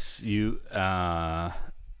 Yes. I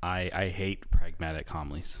hate pragmatic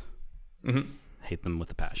homilies. Mm-hmm. Hate them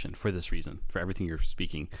with a passion for this reason, for everything you're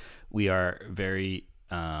speaking. We are very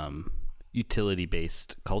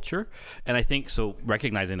utility-based culture. And I think, so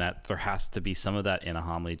recognizing that there has to be some of that in a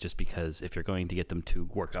homily, just because if you're going to get them to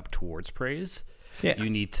work up towards praise, you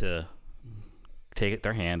need to take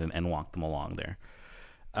their hand and walk them along there.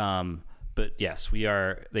 But yes, we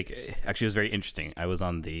are, like, actually it was very interesting. I was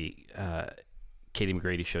on the Katie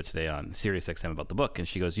McGrady show today on Sirius XM about the book, and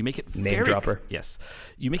she goes, you make it name dropper. Yes.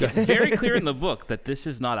 You make it very clear in the book that this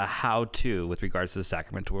is not a how-to with regards to the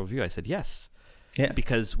sacramental worldview. I said, yes. Yeah.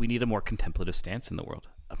 Because we need a more contemplative stance in the world,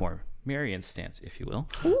 a more Marian stance, if you will.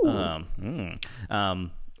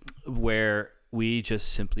 Where we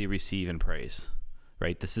just simply receive and praise.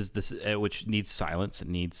 Right, this which needs silence.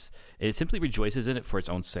 It simply rejoices in it for its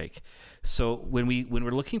own sake. So when we're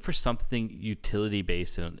looking for something utility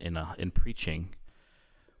based in preaching,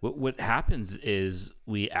 what happens is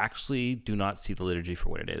we actually do not see the liturgy for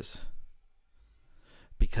what it is,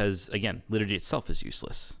 because again, liturgy itself is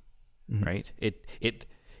useless. Mm-hmm. Right?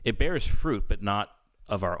 It bears fruit, but not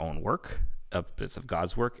of our own work. It's of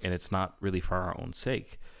God's work, and it's not really for our own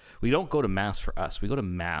sake. We don't go to Mass for us. We go to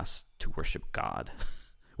Mass to worship God.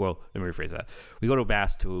 Well, let me rephrase that. We go to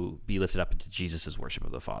Mass to be lifted up into Jesus' worship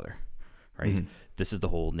of the Father, right? Mm-hmm. This is the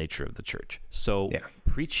whole nature of the church. So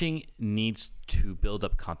preaching needs to build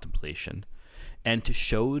up contemplation and to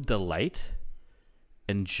show delight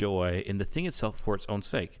and joy in the thing itself for its own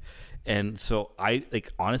sake. And so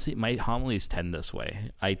honestly, my homilies tend this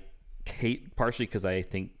way. I hate, partially because I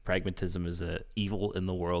think pragmatism is an evil in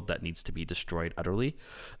the world that needs to be destroyed utterly.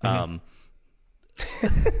 Mm-hmm.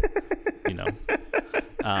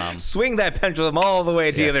 Swing that pendulum all the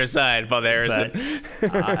way to the other side, Father Harrison.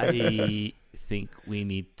 I think we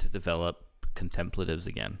need to develop contemplatives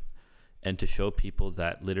again, and to show people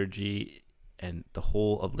that liturgy and the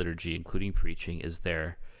whole of liturgy, including preaching, is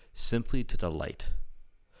there simply to delight.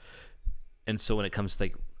 And so when it comes to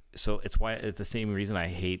it's why it's the same reason I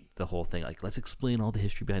hate the whole thing. Like, let's explain all the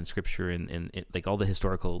history behind Scripture and like all the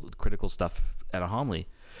historical, critical stuff at a homily,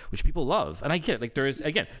 which people love. And I get, like, there's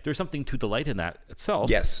something to delight in that itself.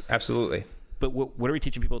 Yes, absolutely. But what are we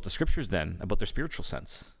teaching people about the Scriptures then, about their spiritual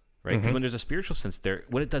sense, right? Because when there's a spiritual sense there,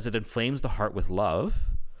 what it does, it inflames the heart with love,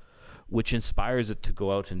 which inspires it to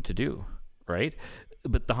go out and to do, right?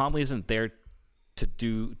 But the homily isn't there to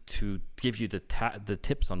give you the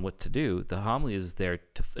tips on what to do. The homily is there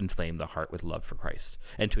to inflame the heart with love for Christ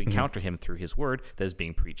and to encounter him through his word that is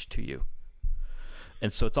being preached to you.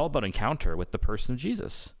 And so it's all about encounter with the person of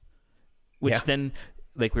Jesus, which then,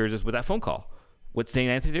 like we were just with that phone call, what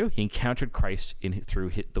St. Anthony do? He encountered Christ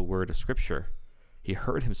through the word of Scripture. He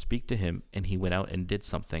heard him speak to him, and he went out and did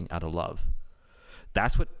something out of love.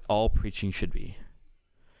 That's what all preaching should be.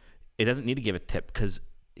 It doesn't need to give a tip, because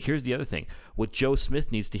here's the other thing. What Joe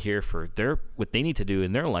Smith needs to hear for what they need to do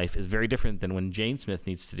in their life is very different than what Jane Smith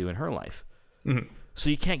needs to do in her life. Mm-hmm. So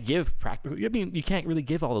you can't give you can't really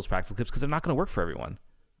give all those practical tips because they're not going to work for everyone.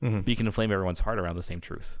 Mm-hmm. But you can inflame everyone's heart around the same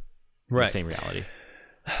truth, the same reality.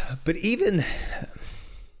 But even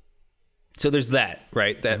So there's that,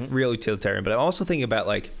 right? That real utilitarian. But I'm also thinking about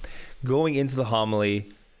like going into the homily.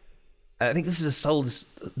 I think this is a subtle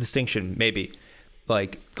distinction, maybe.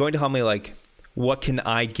 Like going to homily, like, what can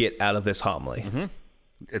I get out of this homily?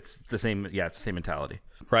 It's the same. Yeah, it's the same mentality,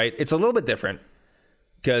 right? It's a little bit different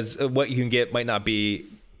because what you can get might not be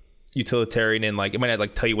utilitarian and like it might not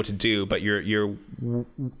like tell you what to do, but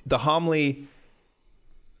the homily.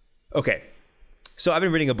 Okay, so I've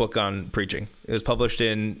been reading a book on preaching. It was published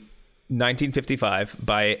in 1955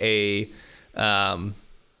 by a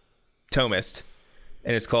Thomist,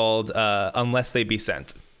 and it's called "Unless They Be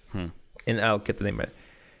Sent," and I'll get the name of it.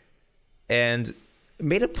 And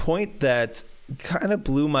made a point that kind of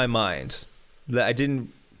blew my mind that I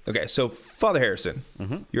didn't. Okay, so Father Harrison,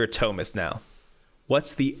 you're a Thomist now.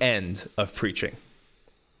 What's the end of preaching?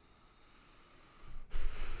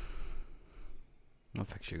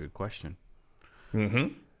 That's actually a good question.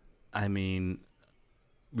 I mean,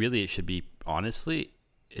 really, it should be, honestly,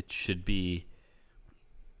 it's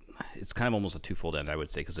kind of almost a twofold end, I would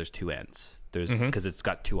say, because there's two ends. Because it's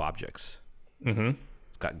got two objects.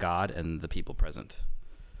 It's got God and the people present.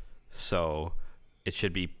 So it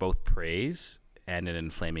should be both praise and an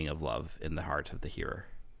inflaming of love in the heart of the hearer.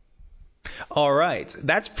 All right.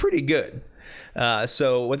 That's pretty good.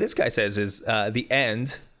 So what this guy says is the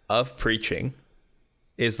end of preaching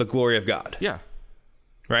is the glory of God. Yeah.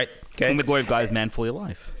 Right? Okay. And the glory of God is man fully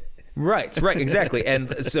alive. Right, exactly.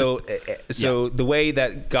 And so the way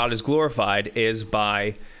that God is glorified is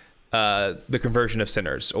by the conversion of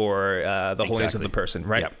sinners or the holiness of the person,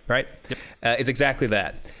 right? Yep. Right? Yep. It's exactly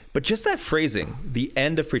that. But just that phrasing, the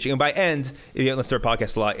end of preaching, and by end, if you listen to our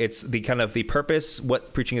podcast a lot, it's the kind of the purpose,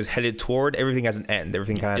 what preaching is headed toward. Everything has an end.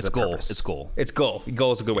 Everything kind of has a purpose. It's goal. It's goal.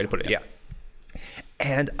 Goal is a good way to put it, yeah.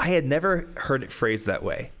 And I had never heard it phrased that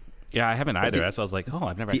way. Yeah, I haven't either. That's why I was like,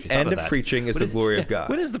 I've never actually thought of that. The end of preaching is the glory of God.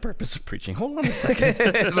 What is the purpose of preaching? Hold on a second.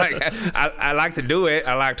 It's like, I like to do it.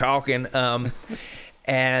 I like talking.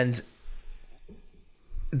 And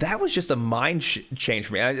that was just a mind change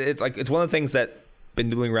for me. It's one of the things that been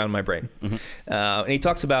noodling around in my brain. And he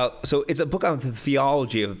talks about, so it's a book on the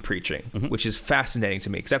theology of preaching, which is fascinating to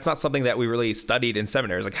me because that's not something that we really studied in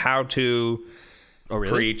seminaries, like how to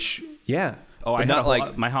preach. Yeah. Oh,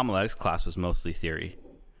 my homiletics class was mostly theory.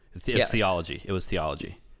 It's theology. It was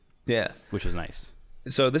theology. Yeah. Which was nice.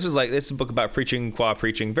 So this is a book about preaching, qua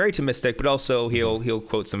preaching, very Thomistic, but also he'll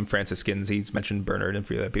quote some Franciscans. He's mentioned Bernard and a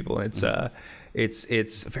few other people. And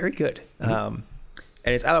it's very good. And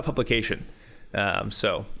it's out of publication.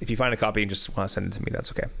 So if you find a copy and just want to send it to me,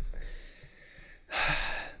 that's okay.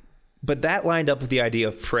 But that lined up with the idea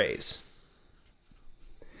of praise.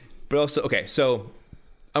 But also, okay, so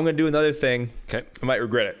I'm going to do another thing. Okay. I might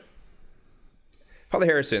regret it. Father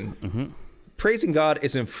Harrison, praising God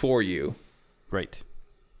isn't for you. Right.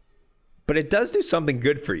 But it does do something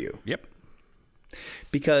good for you. Yep.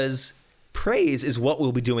 Because praise is what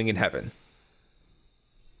we'll be doing in heaven.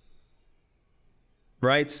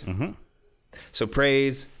 Right? So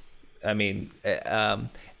praise, I mean, and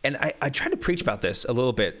I tried to preach about this a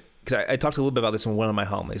little bit, because I talked a little bit about this in one of my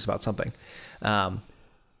homilies about something.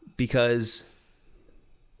 Because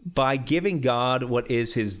by giving God what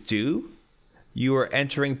is his due, you are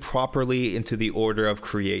entering properly into the order of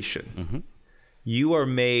creation. You are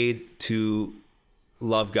made to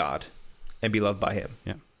love God and be loved by him.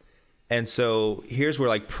 Yeah. And so here's where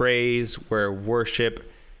like praise, where worship,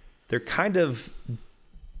 they're kind of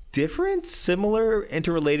different, similar,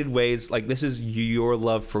 interrelated ways. Like this is your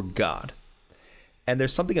love for God. And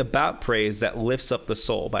there's something about praise that lifts up the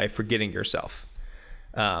soul by forgetting yourself.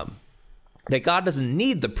 That God doesn't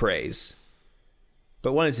need the praise,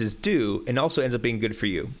 but one is his due and also ends up being good for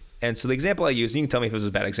you. And so the example I use, and you can tell me if it was a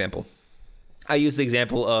bad example. I use the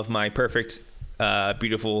example of my perfect,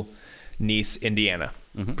 beautiful niece, Indiana.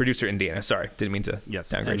 Producer Indiana. Sorry, didn't mean to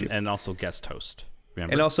downgrade you. And also guest host.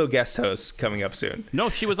 Remember? And also guest host coming up soon. No,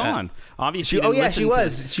 she was on. Obviously, she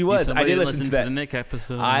was. I did listen to that. The Nick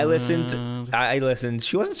episode. I listened.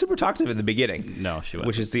 She wasn't super talkative in the beginning. No, she wasn't.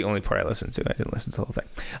 Which is the only part I listened to. I didn't listen to the whole thing.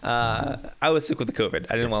 I was sick with the COVID.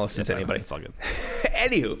 I didn't want to listen to anybody. It's all good.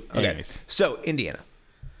 Anywho, okay. Anyways. So Indiana,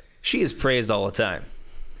 she is praised all the time.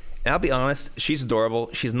 And I'll be honest, she's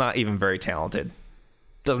adorable. She's not even very talented.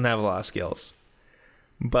 Doesn't have a lot of skills.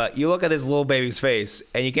 But you look at this little baby's face,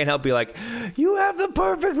 and you can't help be like, you have the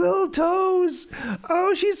perfect little toes.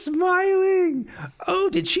 Oh, she's smiling. Oh,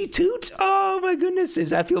 did she toot? Oh, my goodness.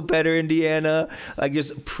 Does that feel better, Indiana? Like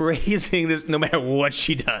just praising this no matter what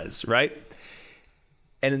she does, right?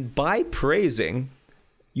 And by praising,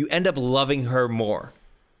 you end up loving her more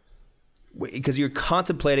because you're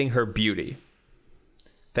contemplating her beauty.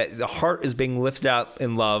 that the heart is being lifted out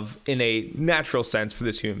in love in a natural sense for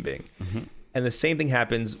this human being. And the same thing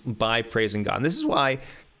happens by praising God. And this is why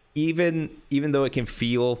even though it can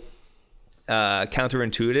feel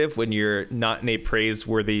counterintuitive when you're not in a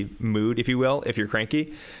praiseworthy mood, if you will, if you're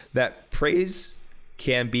cranky, that praise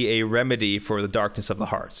can be a remedy for the darkness of the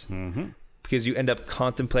heart. Because you end up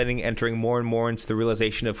contemplating, entering more and more into the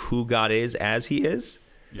realization of who God is as he is.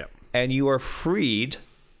 Yep. And you are freed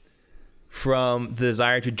from the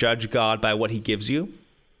desire to judge God by what he gives you.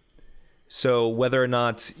 So whether or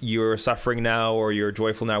not you're suffering now or you're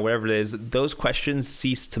joyful now, whatever it is, those questions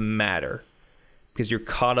cease to matter because you're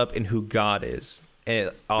caught up in who God is. And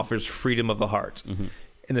it offers freedom of the heart.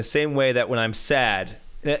 In the same way that when I'm sad,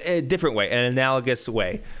 in a different way, an analogous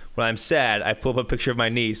way, when I'm sad, I pull up a picture of my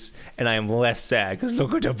niece and I am less sad because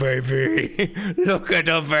look at the baby. Look at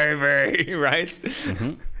the baby, right?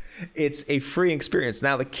 It's a free experience.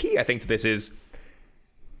 Now, the key, I think, to this is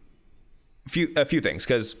a few things.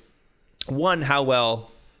 Because, one, how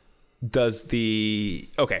well does the...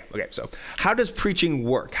 Okay, so how does preaching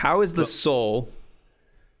work? How is the soul...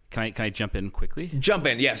 Can I jump in quickly? Jump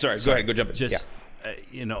in. Yeah, sorry. Go ahead. Go jump in. Just,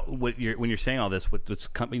 when you're saying all this, what's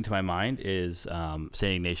coming to my mind is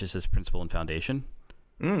St. Ignatius's principle and foundation,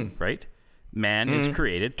 right? Man is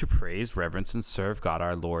created to praise, reverence, and serve God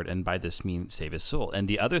our Lord, and by this means save his soul. And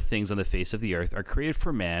the other things on the face of the earth are created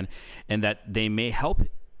for man, and that they may help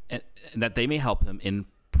him in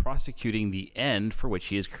prosecuting the end for which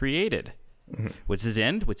he is created. What's his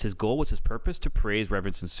end? What's his goal? What's his purpose? To praise,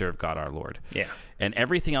 reverence, and serve God our Lord. Yeah. And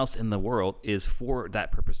everything else in the world is for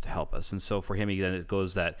that purpose to help us. And so for him, then it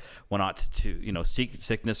goes that one ought to, seek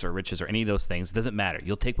sickness or riches or any of those things. It doesn't matter.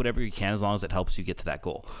 You'll take whatever you can as long as it helps you get to that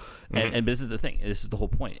goal. And this is the thing. This is the whole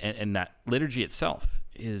point. And that liturgy itself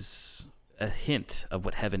is a hint of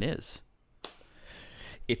what heaven is.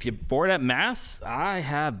 If you're bored at Mass, I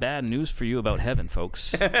have bad news for you about heaven,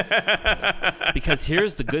 folks. Because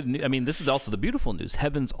here's the good news. I mean, this is also the beautiful news.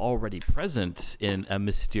 Heaven's already present in a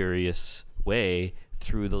mysterious way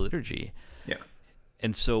through the liturgy. Yeah.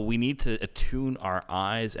 And so we need to attune our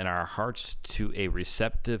eyes and our hearts to a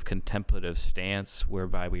receptive, contemplative stance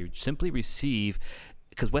whereby we simply receive.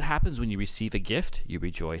 Because what happens when you receive a gift? You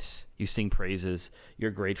rejoice. You sing praises.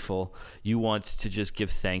 You're grateful. You want to just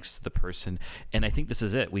give thanks to the person. And I think this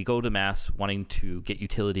is it. We go to Mass wanting to get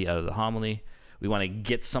utility out of the homily. We want to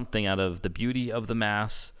get something out of the beauty of the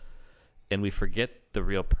Mass. And we forget the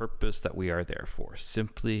real purpose that we are there for.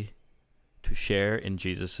 Simply to share in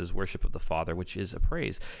Jesus' worship of the Father, which is a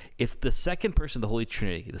praise. If the second person of the Holy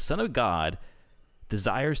Trinity, the Son of God,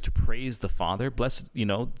 desires to praise the Father, blessed,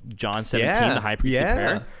 John 17, the high priestly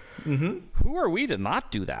prayer. Who are we to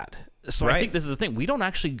not do that? So I think this is the thing. We don't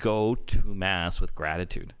actually go to Mass with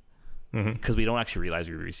gratitude because we don't actually realize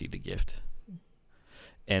we received a gift.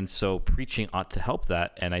 And so preaching ought to help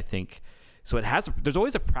that. And I think, so there's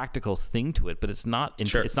always a practical thing to it, but it's not,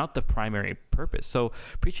 it's not the primary purpose. So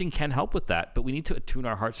preaching can help with that, but we need to attune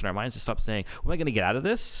our hearts and our minds to stop saying, what am I going to get out of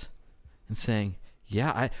this? And saying,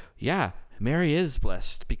 Mary is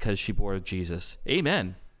blessed because she bore Jesus.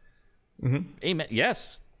 Amen. Amen.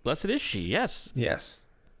 Yes. Blessed is she. Yes. Yes.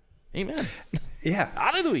 Amen. Yeah.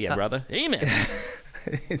 Hallelujah, brother. Amen.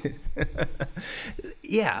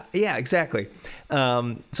 Yeah, exactly. So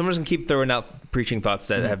I'm just going to keep throwing out preaching thoughts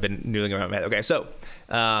that have been noodling around my head. Okay, so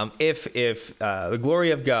if the glory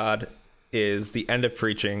of God is the end of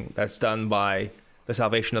preaching that's done by the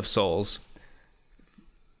salvation of souls,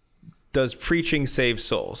 does preaching save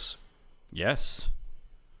souls? Yes.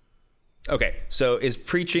 Okay, so is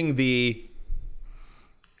preaching the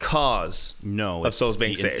cause of souls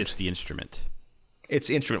being saved? It's the instrument. It's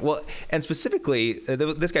the instrument. Well, and specifically,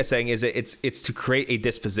 this guy's saying is that it's to create a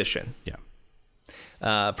disposition.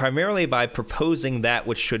 Yeah. Primarily by proposing that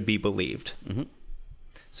which should be believed.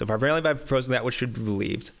 So primarily by proposing that which should be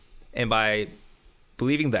believed, and by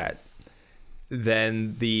believing that,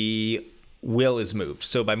 then the will is moved.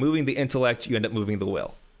 So by moving the intellect, you end up moving the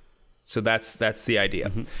will. So that's the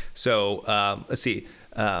idea. So let's see.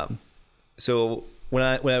 So when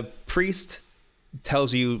a priest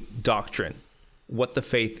tells you doctrine, what the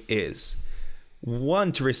faith is,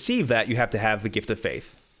 one, to receive that, you have to have the gift of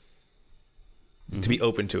faith to be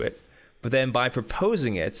open to it. But then by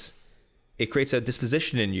proposing it, it creates a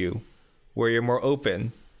disposition in you where you're more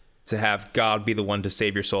open to have God be the one to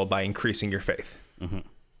save your soul by increasing your faith.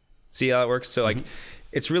 See how it works? So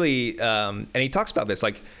it's really, and he talks about this,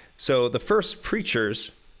 so the first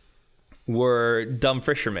preachers were dumb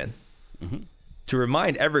fishermen to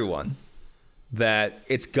remind everyone that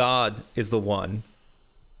it's God is the one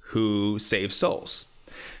who saves souls.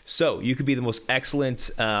 So you could be the most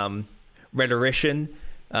excellent rhetorician,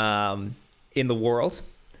 in the world,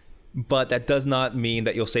 but that does not mean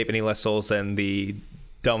that you'll save any less souls than the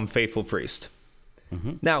dumb faithful priest.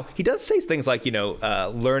 Now, he does say things like,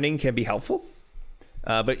 learning can be helpful,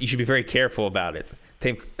 but you should be very careful about it.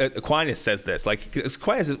 Aquinas says this. Like,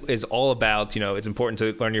 Aquinas is all about, it's important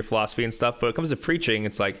to learn your philosophy and stuff, but when it comes to preaching,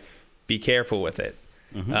 it's like, be careful with it.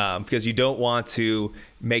 Because you don't want to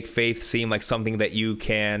make faith seem like something that you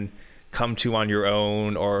can come to on your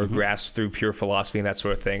own or grasp through pure philosophy and that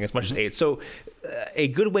sort of thing, as much as aid. So a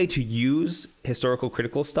good way to use historical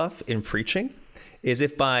critical stuff in preaching is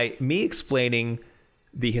if by me explaining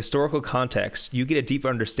the historical context, you get a deeper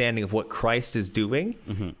understanding of what Christ is doing,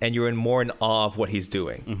 and you're more in awe of what he's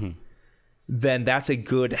doing, then that's a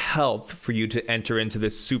good help for you to enter into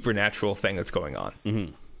this supernatural thing that's going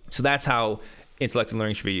on. So that's how intellectual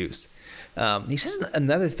learning should be used. He says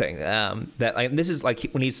another thing this is like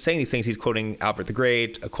when he's saying these things, he's quoting Albert the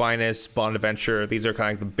Great, Aquinas, Bonaventure. These are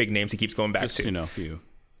kind of the big names he keeps going back to. A few.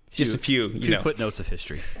 Just a few. Few footnotes of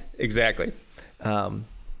history. Exactly. How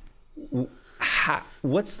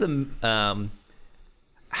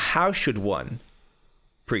should one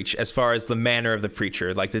preach as far as the manner of the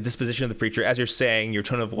preacher, like the disposition of the preacher, as you're saying, your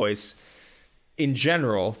tone of voice, in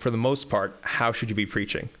general, for the most part, how should you be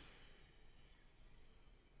preaching?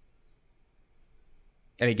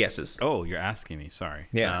 Any guesses? Oh, you're asking me. Sorry.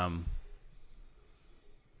 Yeah.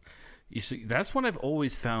 You see, that's one I've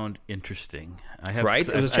always found interesting. It was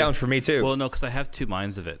a challenge for me too. Well, no, because I have two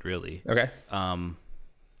minds of it, really. Okay.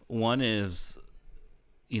 One is,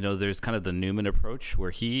 there's kind of the Newman approach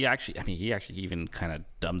where he actually even kind of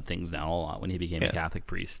dumbed things down a lot when he became a Catholic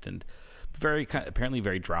priest, and apparently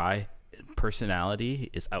very dry. Personality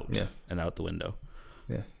is out and out the window.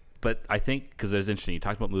 Yeah. But I think, because there's interesting, you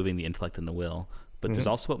talked about moving the intellect and the will, but there's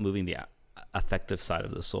also about moving the affective side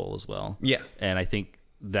of the soul as well. Yeah. And I think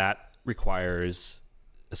that requires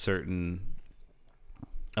a certain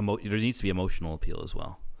there needs to be emotional appeal as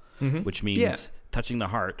well, which means touching the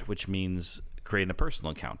heart, which means creating a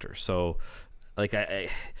personal encounter. So, like,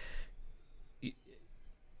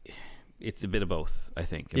 it's a bit of both, I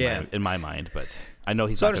think, in my mind. But I know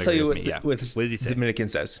he's. So I'll just tell you what does he say? Dominican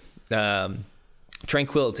says.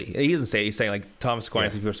 Tranquility. He doesn't say. He's saying, like Thomas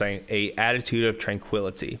Aquinas, people are saying, a attitude of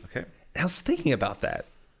tranquility. Okay. And I was thinking about that.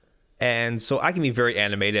 And so I can be very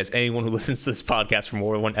animated, as anyone who listens to this podcast for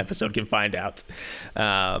more than one episode can find out.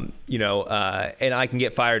 And I can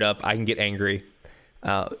get fired up. I can get angry.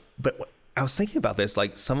 But I was thinking about this,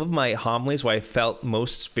 like some of my homilies where I felt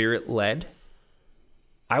most spirit-led,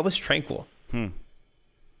 I was tranquil.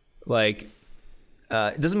 Like,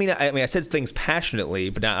 it doesn't mean, I said things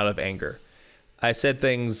passionately, but not out of anger. I said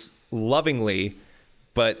things lovingly,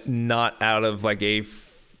 but not out of like a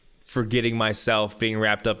forgetting myself, being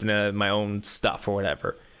wrapped up in my own stuff or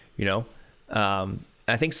whatever,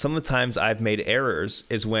 I think some of the times I've made errors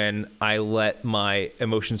is when I let my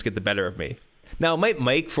emotions get the better of me. Now, it might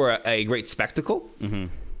make for a great spectacle.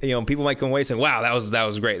 People might come away saying, wow, that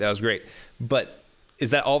was great. But is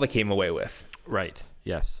that all they came away with? Right.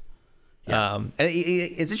 Yes. Yeah. And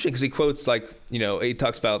it's interesting because he quotes, like, he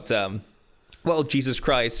talks about, Jesus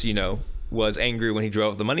Christ, was angry when he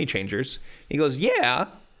drove the money changers. He goes, yeah,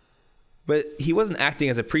 but he wasn't acting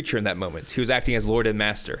as a preacher in that moment. He was acting as Lord and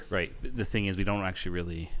Master. Right. The thing is, we don't actually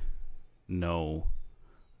really know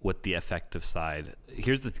what the affective side.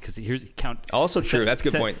 Here's Also true. That's a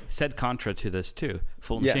good point. Said contra to this too,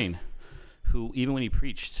 Fulton Sheen, who even when he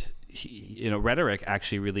preached, rhetoric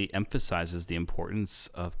actually really emphasizes the importance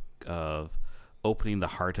of opening the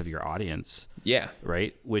heart of your audience. Yeah.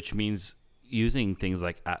 Right. Which means using things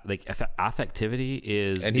like affectivity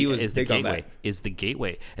is the gateway. Is the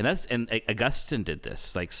gateway, and Augustine did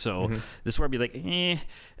this. Like so, this is where I'd be like,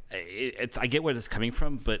 I get where this is coming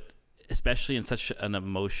from, but especially in such an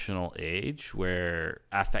emotional age where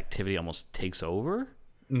affectivity almost takes over,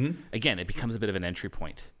 again, it becomes a bit of an entry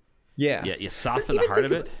point. Yeah, you soften the heart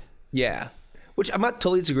of it. Yeah. Which I'm not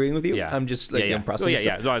totally disagreeing with you. Yeah. I'm just like I'm processing.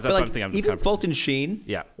 No, that's but, like, one thing I'm even Fulton Sheen,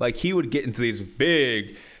 yeah, like he would get into these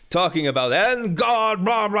big talking about and God,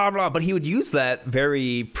 blah blah blah, but he would use that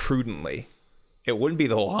very prudently. It wouldn't be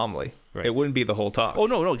the whole homily. Right. It wouldn't be the whole talk. Oh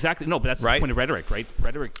no, exactly. No, but that's the point of rhetoric, right?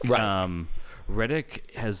 Rhetoric, right.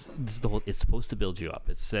 Rhetoric has this is the whole. It's supposed to build you up.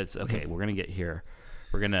 It says, okay, we're gonna get here.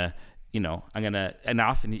 We're gonna, I'm gonna, and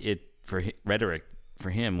often rhetoric for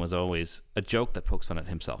him was always a joke that pokes fun at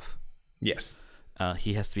himself. Yes.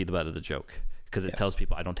 He has to be the butt of the joke because it tells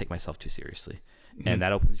people I don't take myself too seriously, and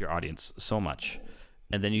that opens your audience so much.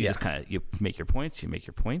 And then you just kind of you make your points,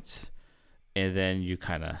 and then you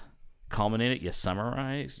kind of culminate it. You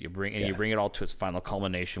summarize, you bring it all to its final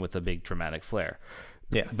culmination with a big dramatic flair.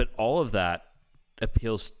 Yeah. But all of that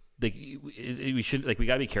appeals. Like we should, like, we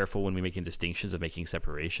got to be careful when we're making distinctions of making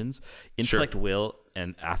separations. Intellect, will,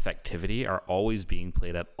 and affectivity are always being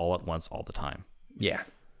played at all at once, all the time. Yeah,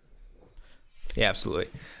 absolutely.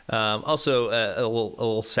 Also, a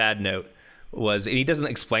little sad note was, and he doesn't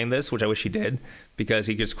explain this, which I wish he did, because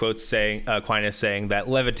he just quotes Aquinas saying that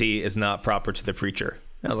levity is not proper to the preacher.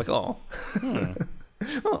 And I was like, oh.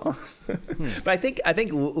 But I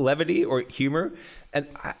think levity or humor, and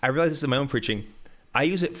I realize this in my own preaching, I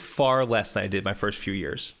use it far less than I did my first few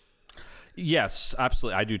years. Yes,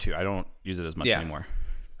 absolutely. I do too. I don't use it as much anymore.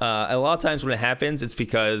 A lot of times when it happens, it's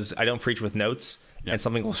because I don't preach with notes, and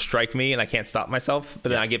something will strike me and I can't stop myself, but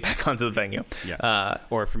then I get back onto the thing.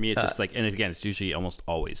 Or for me, it's just like, and again, it's usually almost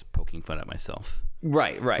always poking fun at myself.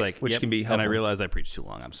 Right. It's like, which can be helpful. And I realize I preached too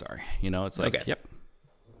long. I'm sorry. It's like, yep.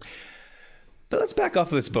 But let's back off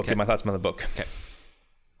of this book and my thoughts on the book. Okay.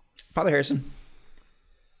 Father Harrison,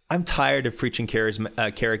 I'm tired of preaching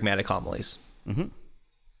charismatic homilies. Mm-hmm.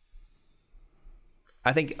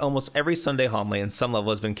 I think almost every Sunday homily, in some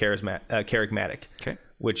level, has been charismatic. Okay.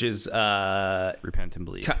 Which is repent and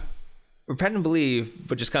believe. Repent and believe,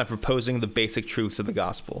 but just kind of proposing the basic truths of the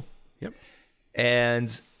gospel. Yep.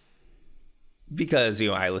 And because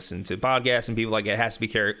I listen to podcasts and people like it has to be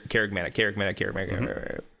charismatic.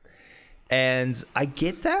 Mm-hmm. And I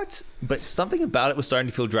get that, but something about it was starting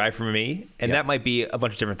to feel dry for me, and that might be a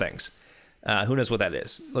bunch of different things. Who knows what that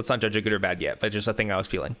is? Let's not judge it good or bad yet, but just a thing I was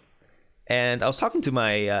feeling. And I was talking to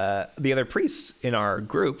my the other priests in our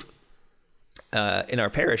group, in our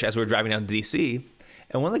parish, as we were driving down to DC,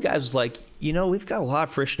 and one of the guys was like, we've got a lot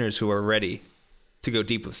of parishioners who are ready to go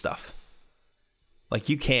deep with stuff. Like,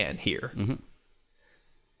 you can here. Mm-hmm.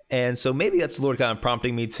 And so maybe that's the Lord kind of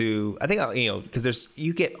prompting me to, I think, because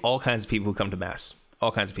you get all kinds of people who come to Mass,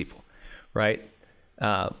 all kinds of people, right?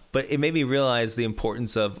 But it made me realize the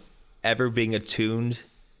importance of ever being attuned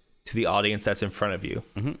to the audience that's in front of you.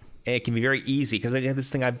 Mm-hmm. And it can be very easy, because this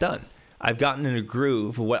thing I've done. I've gotten in a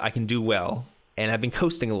groove of what I can do well, and I've been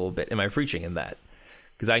coasting a little bit in my preaching in that,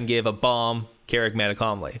 because I can give a bomb charismatic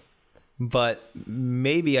homily. But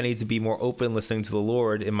maybe I need to be more open listening to the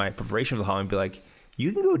Lord in my preparation for the homily and be like,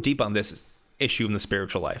 you can go deep on this issue in the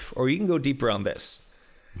spiritual life, or you can go deeper on this.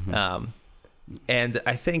 Mm-hmm. And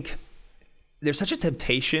I think there's such a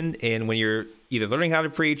temptation in when you're either learning how to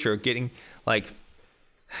preach or getting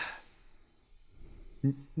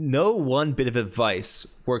no one bit of advice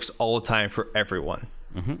works all the time for everyone.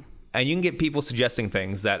 Mm-hmm. And you can get people suggesting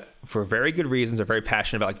things that for very good reasons are very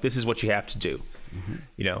passionate about, like, this is what you have to do.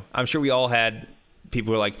 Mm-hmm. I'm sure we all had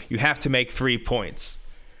people who are like, you have to make 3 points.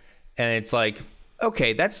 And it's like,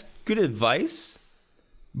 okay, that's good advice,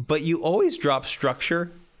 but you always drop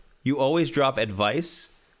structure. You always drop advice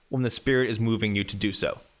when the Spirit is moving you to do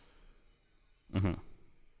so. Mm-hmm.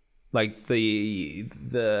 Like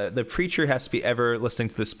the preacher has to be ever listening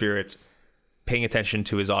to the Spirit, paying attention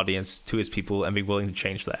to his audience, to his people, and be willing to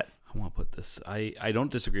change that. I want to put this. I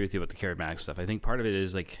don't disagree with you about the charismatic stuff. I think part of it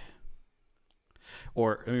is like,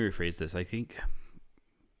 or let me rephrase this. I think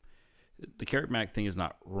the charismatic thing is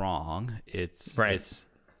not wrong. It's right.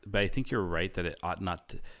 But I think you're right that it ought not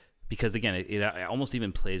to, because again, it almost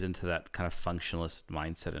even plays into that kind of functionalist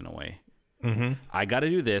mindset in a way. Mm-hmm. I got to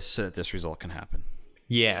do this so that this result can happen.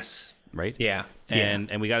 Yes. Right? Yeah. And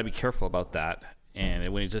we got to be careful about that.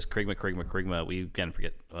 And when it's just charisma, we again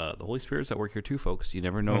forget the Holy Spirit's at work here too, folks. You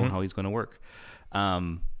never know Mm-hmm. how he's going to work.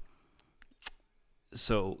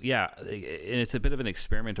 So yeah, and it's a bit of an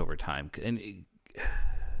experiment over time.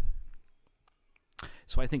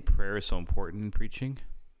 So I think prayer is so important in preaching.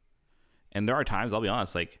 And there are times, I'll be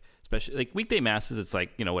honest, like especially like weekday masses, it's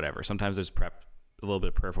like, whatever. Sometimes there's prep, a little bit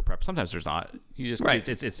of prayerful prep. Sometimes there's not. You just right.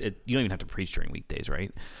 You don't even have to preach during weekdays,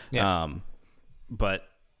 right? Yeah. But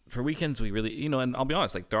for weekends, we really, and I'll be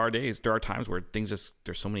honest, like there are times where things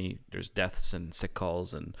there's deaths and sick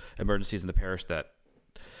calls and emergencies in the parish that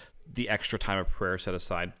the extra time of prayer set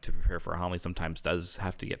aside to prepare for a homily sometimes does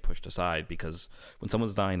have to get pushed aside, because when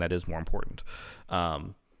someone's dying, that is more important.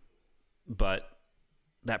 But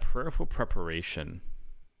that prayerful preparation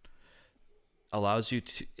allows you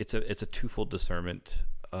to, it's a twofold discernment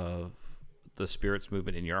of the Spirit's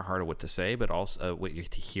movement in your heart of what to say, but also what you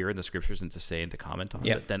to hear in the scriptures and to say and to comment on.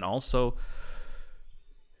 But then also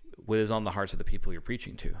what is on the hearts of the people you're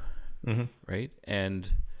preaching to. Mm-hmm. Right. And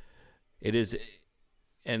it is,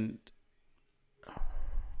 and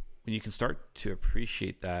when you can start to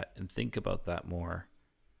appreciate that and think about that more,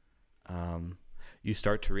 you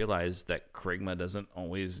start to realize that charisma doesn't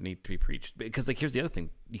always need to be preached, because like, here's the other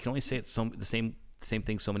thing. You can only say it the same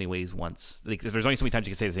thing so many ways once. Like there's only so many times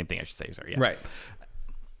you can say the same thing, I should say. Sorry. Yeah. Right.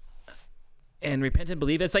 And repent and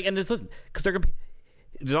believe. It's like, and listen, because they're going to be,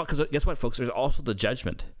 because guess what, folks? There's also the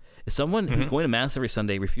judgment. If someone who's going to mass every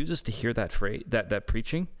Sunday refuses to hear that phrase, that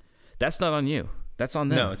preaching, that's not on you. That's on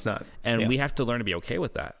them. No, it's not. And we have to learn to be okay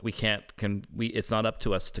with that. We can't. It's not up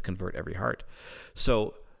to us to convert every heart.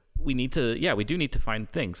 So we need to. Yeah, we do need to find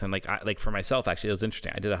things. And like for myself, actually, it was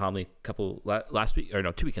interesting. I did a homily last week, or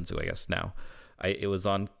no, 2 weekends ago, I guess. Now, it was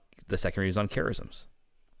on the second reading was on charisms.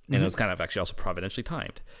 And it was kind of actually also providentially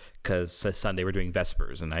timed because Sunday we're doing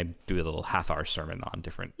Vespers, and I do a little half-hour sermon on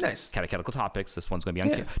different catechetical topics. This one's going to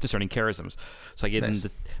be on discerning charisms. So I gave them,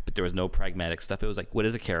 but there was no pragmatic stuff. It was like, what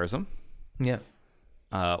is a charism? Yeah.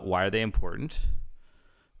 Why are they important?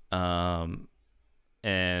 Why,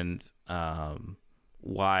 and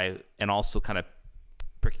also kind of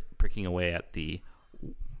pricking away at the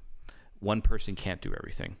one person can't do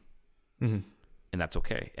everything. Mm-hmm. And that's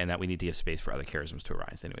okay. And that we need to give space for other charisms to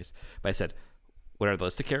arise. Anyways, but I said, what are the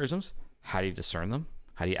list of charisms? How do you discern them?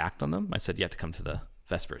 How do you act on them? I said, you have to come to the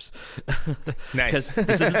Vespers. Nice. Because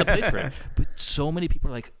this isn't the place for it. But so many people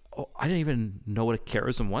are like, oh, I didn't even know what a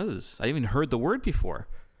charism was. I even heard the word before.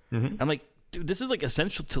 Mm-hmm. I'm like, dude, this is like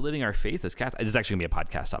essential to living our faith as Catholics. This is actually going to be a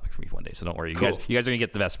podcast topic for me one day. So don't worry. You guys are going to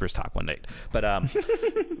get the Vespers talk one day. But,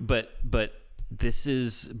 but it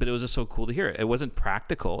was just so cool to hear it. It wasn't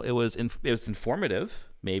practical. It was informative,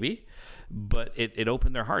 maybe, but it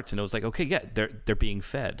opened their hearts, and it was like, okay, they're being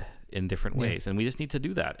fed in different ways, and we just need to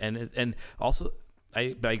do that. And also,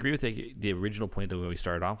 I agree with the original point that when we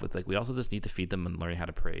started off with, like, we also just need to feed them and learn how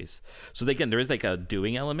to praise. So again, there is like a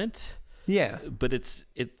doing element, but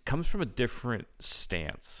it comes from a different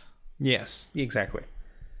stance. Yes, exactly.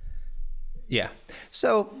 Yeah.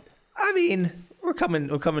 So I mean, we're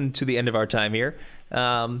coming to the end of our time here.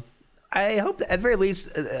 I hope that at the very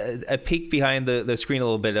least a peek behind the screen a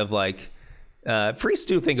little bit of like priests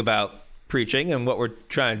do think about preaching and what we're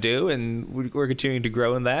trying to do, and we're continuing to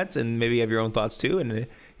grow in that, and maybe you have your own thoughts too. And if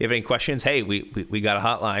you have any questions, hey, we got a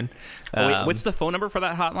hotline. Wait, what's the phone number for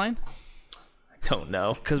that hotline? I don't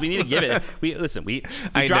know, because we need to give it. We do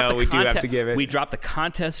have to give it. We dropped the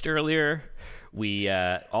contest earlier. We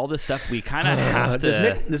all this stuff we kind of have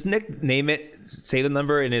to. Does Nick name it? Say the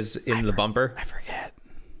number in the bumper. I forget.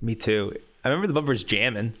 Me too. I remember the bumper's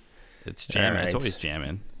jamming. It's jamming. Right. It's always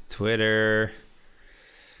jamming. Twitter.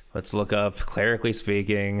 Let's look up Clerically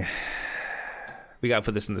Speaking. We gotta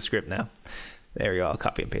put this in the script now. There we go. I'll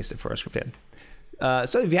copy and paste it for our script in.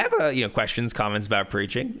 So if you have questions, comments about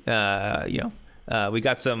preaching, we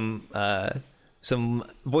got some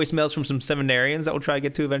voicemails from some seminarians that we'll try to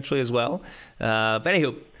get to eventually as well. But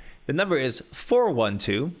anywho, the number is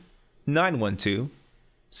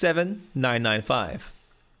 412-912-7995.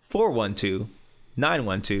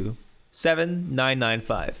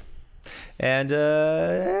 412-912-7995. And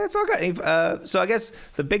that's all I got. So I guess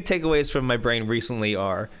the big takeaways from my brain recently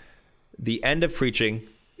are the end of preaching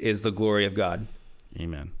is the glory of God.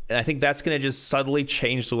 Amen. And I think that's going to just subtly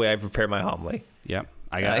change the way I prepare my homily. Yep.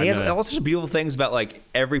 He has all sorts of beautiful things about like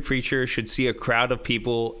every preacher should see a crowd of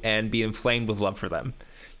people and be inflamed with love for them.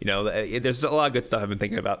 There's a lot of good stuff I've been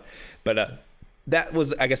thinking about, but that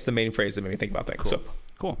was, I guess, the main phrase that made me think about things.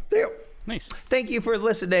 Cool. There you go. Nice. Thank you for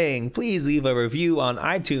listening. Please leave a review on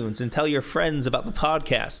iTunes and tell your friends about the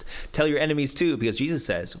podcast. Tell your enemies too, because Jesus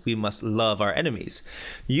says we must love our enemies.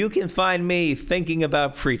 You can find me thinking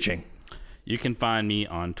about preaching. You can find me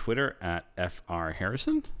on Twitter at FR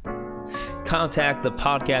Harrison. Contact the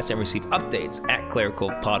podcast and receive updates at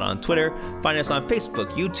ClericalPod on Twitter. Find us on Facebook,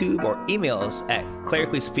 YouTube, or email us at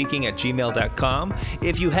clericallyspeaking@gmail.com.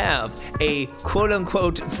 If you have a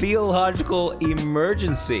quote-unquote theological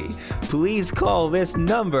emergency, please call this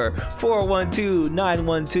number,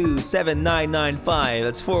 412-912-7995.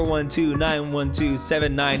 That's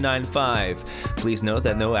 412-912-7995. Please note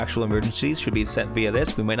that no actual emergencies should be sent via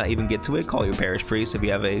this. We might not even get to it. Call your parish priest if you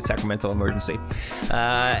have a sacramental emergency.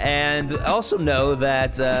 And also know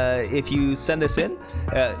that if you send this in,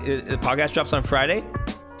 the podcast drops on Friday.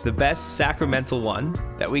 The best sacramental one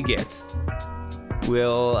that we get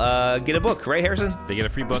will get a book, right, Harrison? They get a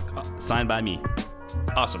free book signed by me.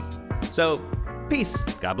 Awesome. So, peace.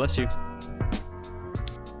 God bless you.